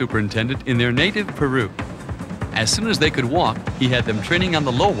circus superintendent in their native Peru. As soon as they could walk, he had them training on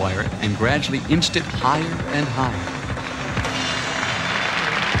the low wire and gradually inched it higher and higher.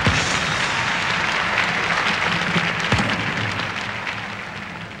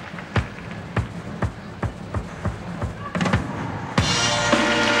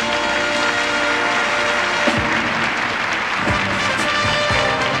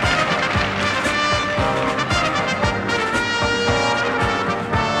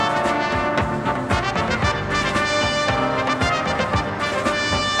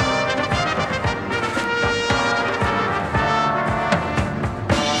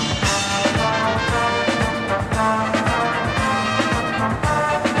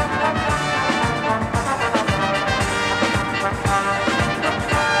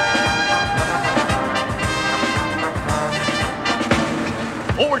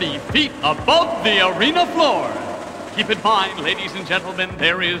 Feet above the arena floor. Keep in mind, ladies and gentlemen,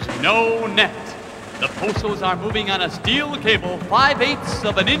 there is no net. The postos are moving on a steel cable 5/8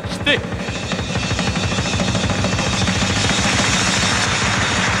 of an inch thick.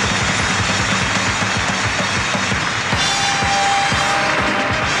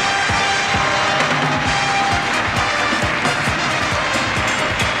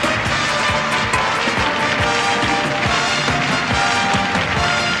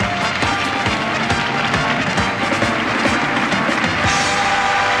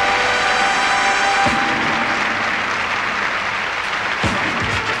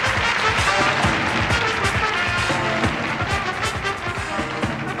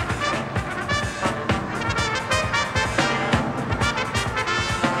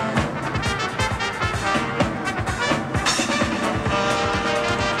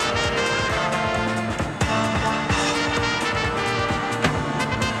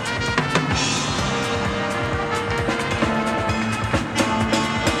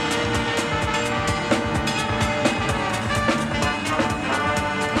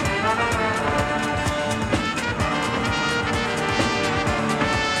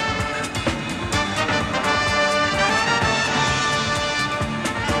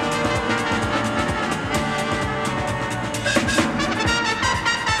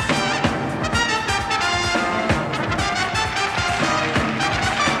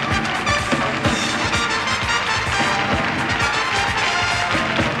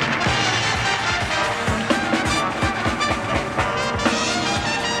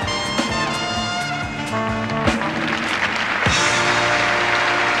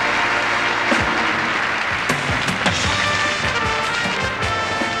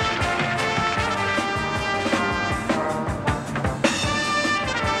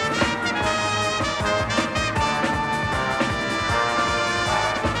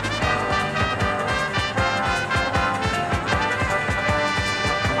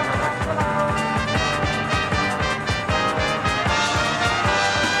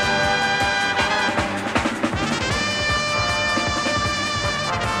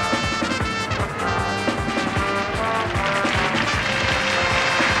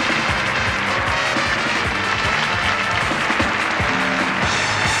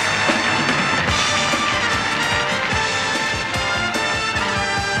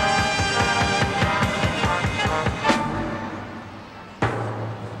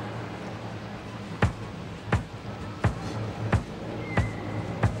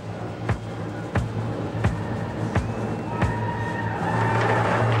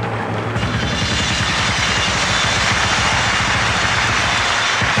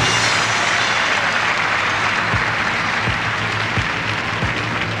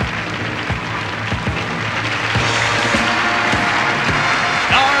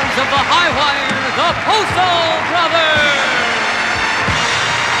 the Postal Brothers.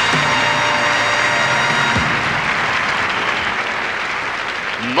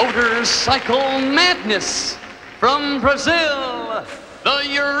 Motorcycle Madness from Brazil, the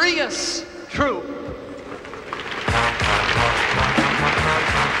Urias Troupe.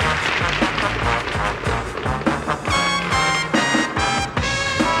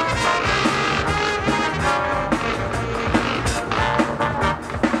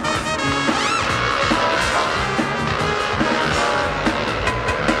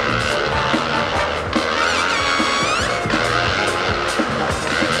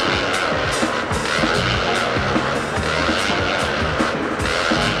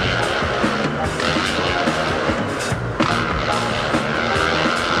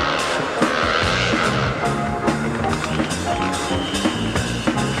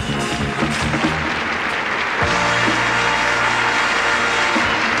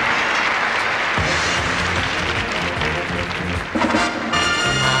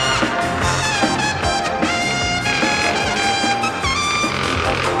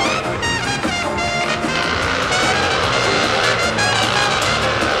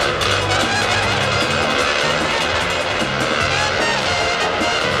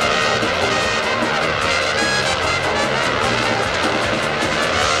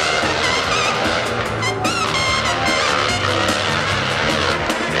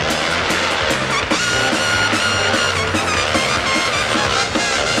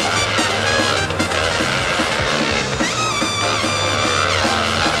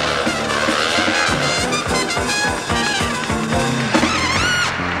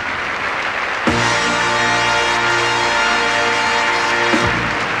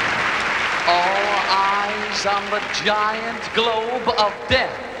 race on the giant globe of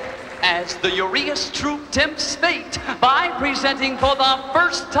death as the Urias troupe tempts fate by presenting for the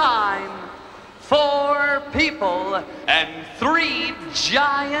first time 4 people and 3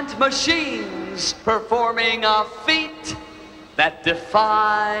 giant machines performing a feat that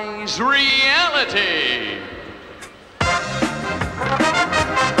defies reality.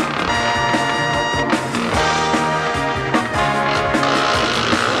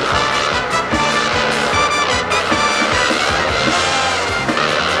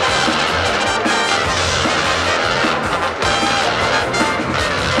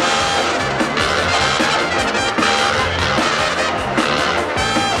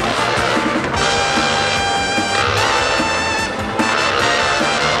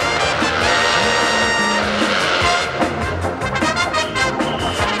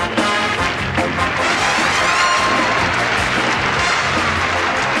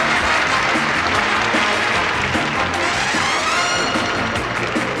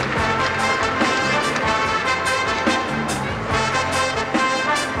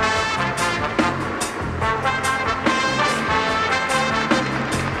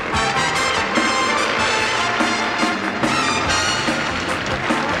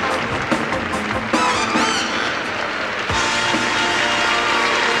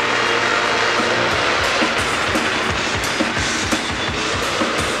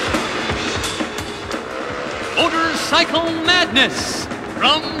 Motorcycle madness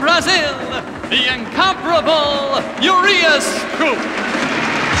from Brazil, the incomparable Urias troupe.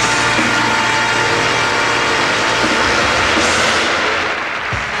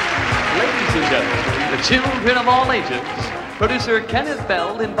 Ladies and gentlemen, the children of all ages, producer Kenneth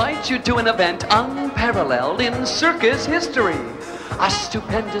Bell invites you to an event unparalleled in circus history. A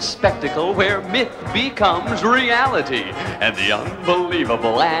stupendous spectacle where myth becomes reality, and the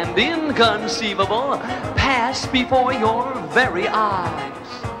unbelievable and inconceivable pass before your very eyes.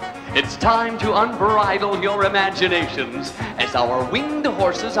 It's time to unbridle your imaginations as our winged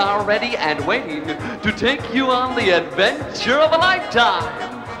horses are ready and waiting to take you on the adventure of a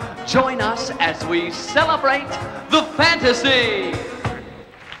lifetime. Join us as we celebrate the fantasy.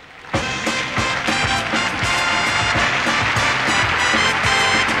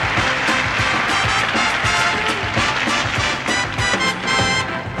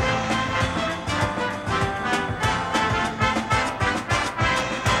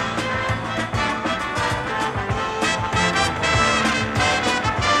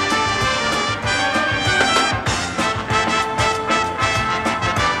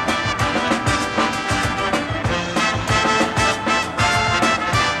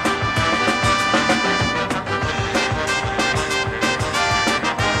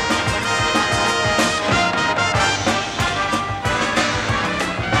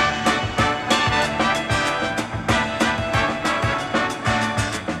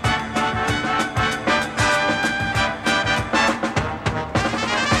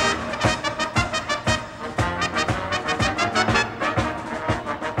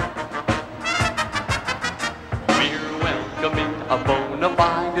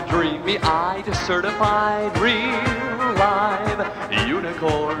 Dreamy-eyed, certified, real live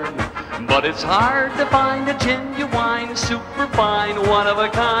unicorn. But it's hard to find a genuine, super fine,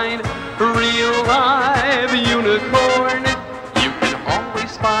 one-of-a-kind, real live unicorn. You can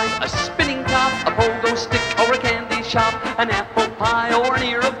always find a spinning top, a pogo stick, or a candy shop, an apple pie, or an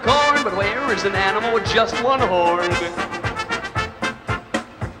ear of corn. But where is an animal with just one horn?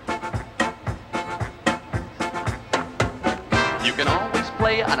 You can always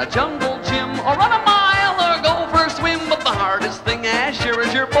play on a jungle gym, or run a mile, or go for a swim. But the hardest thing, as sure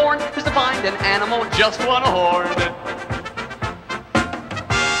as you're born, is to find an animal with just one horn.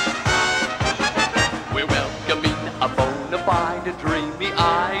 We're welcoming a bona fide,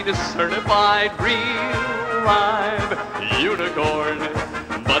 dreamy-eyed, certified, real live unicorn.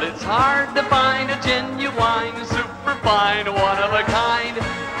 But it's hard to find a genuine, super fine, one-of-a-kind,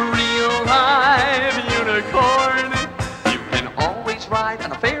 real live unicorn. Ride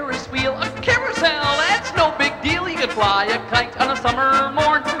on a Ferris wheel, a carousel, that's no big deal. You could fly a kite on a summer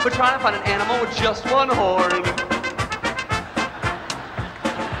morn, but try to find an animal with just one horn.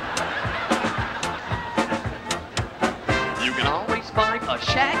 You can always find a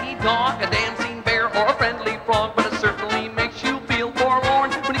shaggy dog, a dancing bear, or a friendly frog, but it certainly makes you feel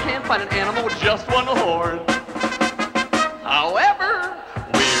forlorn when you can't find an animal with just one horn. However,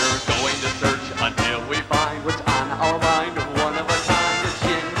 we're going to search until we find what's on our mind.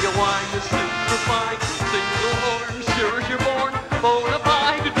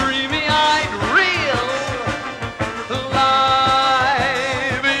 Bonafide, dreamy-eyed, real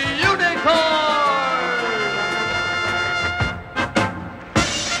live unicorn.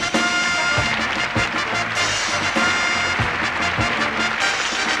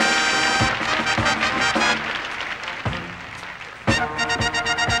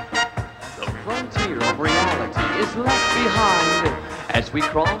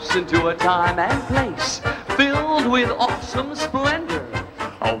 cross into a time and place filled with awesome splendor.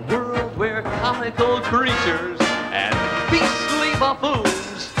 A world where comical creatures and beastly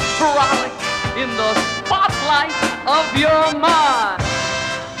buffoons frolic in the spotlight of your mind.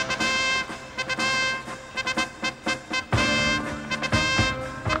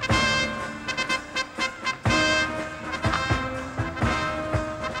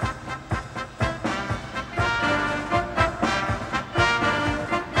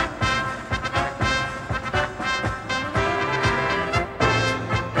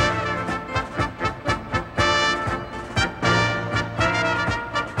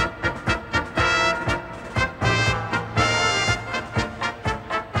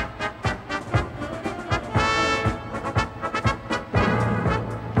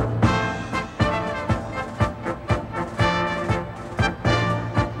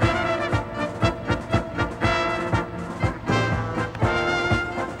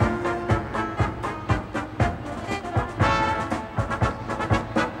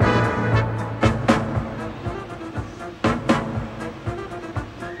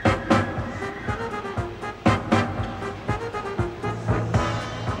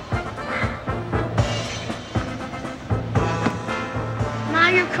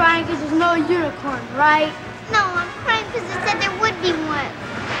 You're crying because there's no unicorn, right? No, I'm crying because it said there would be one.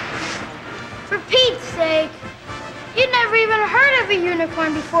 For Pete's sake, you never even heard of a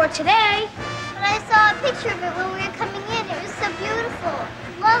unicorn before today. But I saw a picture of it when we were coming in. It was so beautiful,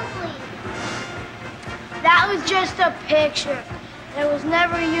 lovely. That was just a picture. There was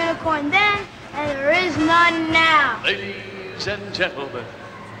never a unicorn then, and there is none now. Ladies and gentlemen,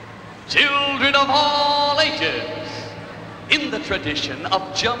 children of all ages, in the tradition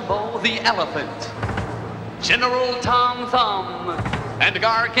of Jumbo the Elephant, General Tom Thumb, and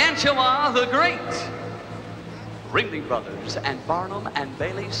Gargantua the Great, Ringling Brothers and Barnum and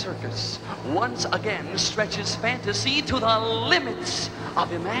Bailey Circus once again stretches fantasy to the limits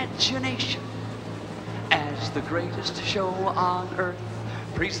of imagination as the greatest show on earth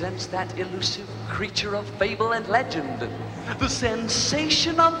presents that elusive creature of fable and legend, the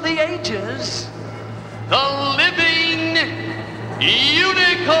sensation of the ages, the living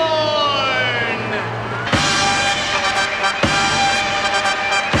unicorn!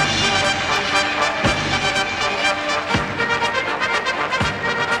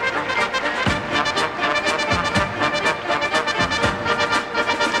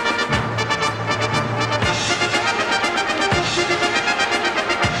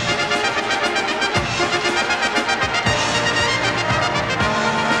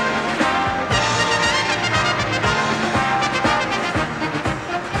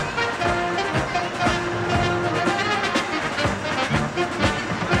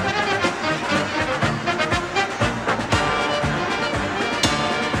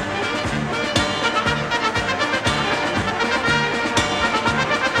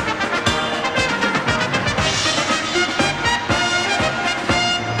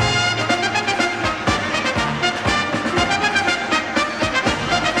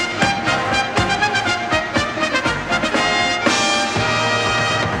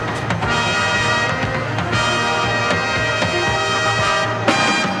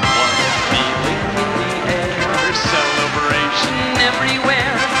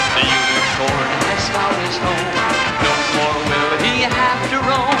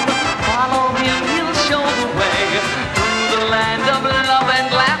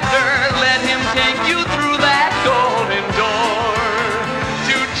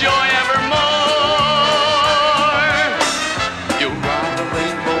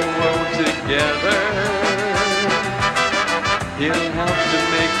 He'll help to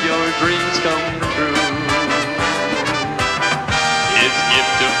make your dreams come true. His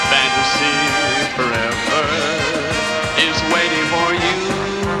gift of fantasy forever is waiting for you.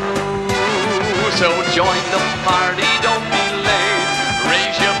 So join the party, don't be late.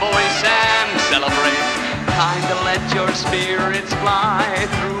 Raise your voice and celebrate. Time to let your spirits fly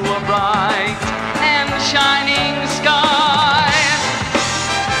through a bright and shining sky.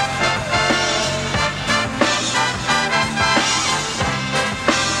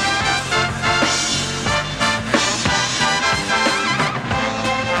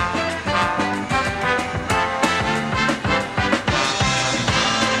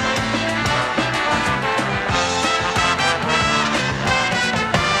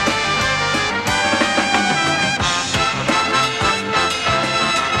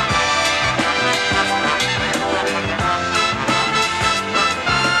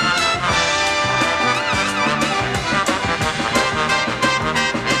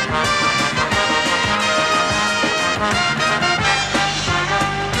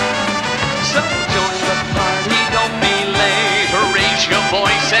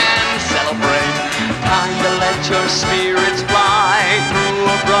 your spirits fly through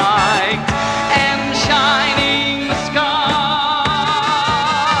a bright and shining sky.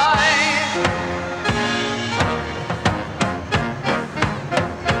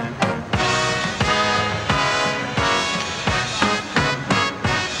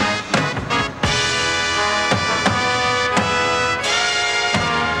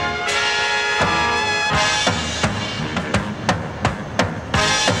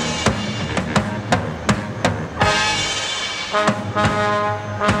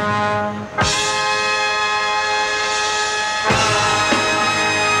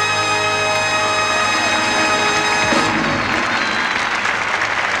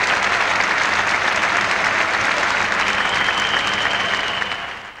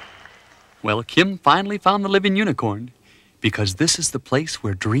 Well, Kim finally found the living unicorn, because this is the place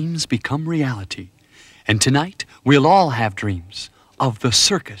where dreams become reality. And tonight, we'll all have dreams of the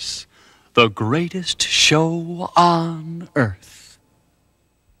circus, the greatest show on earth.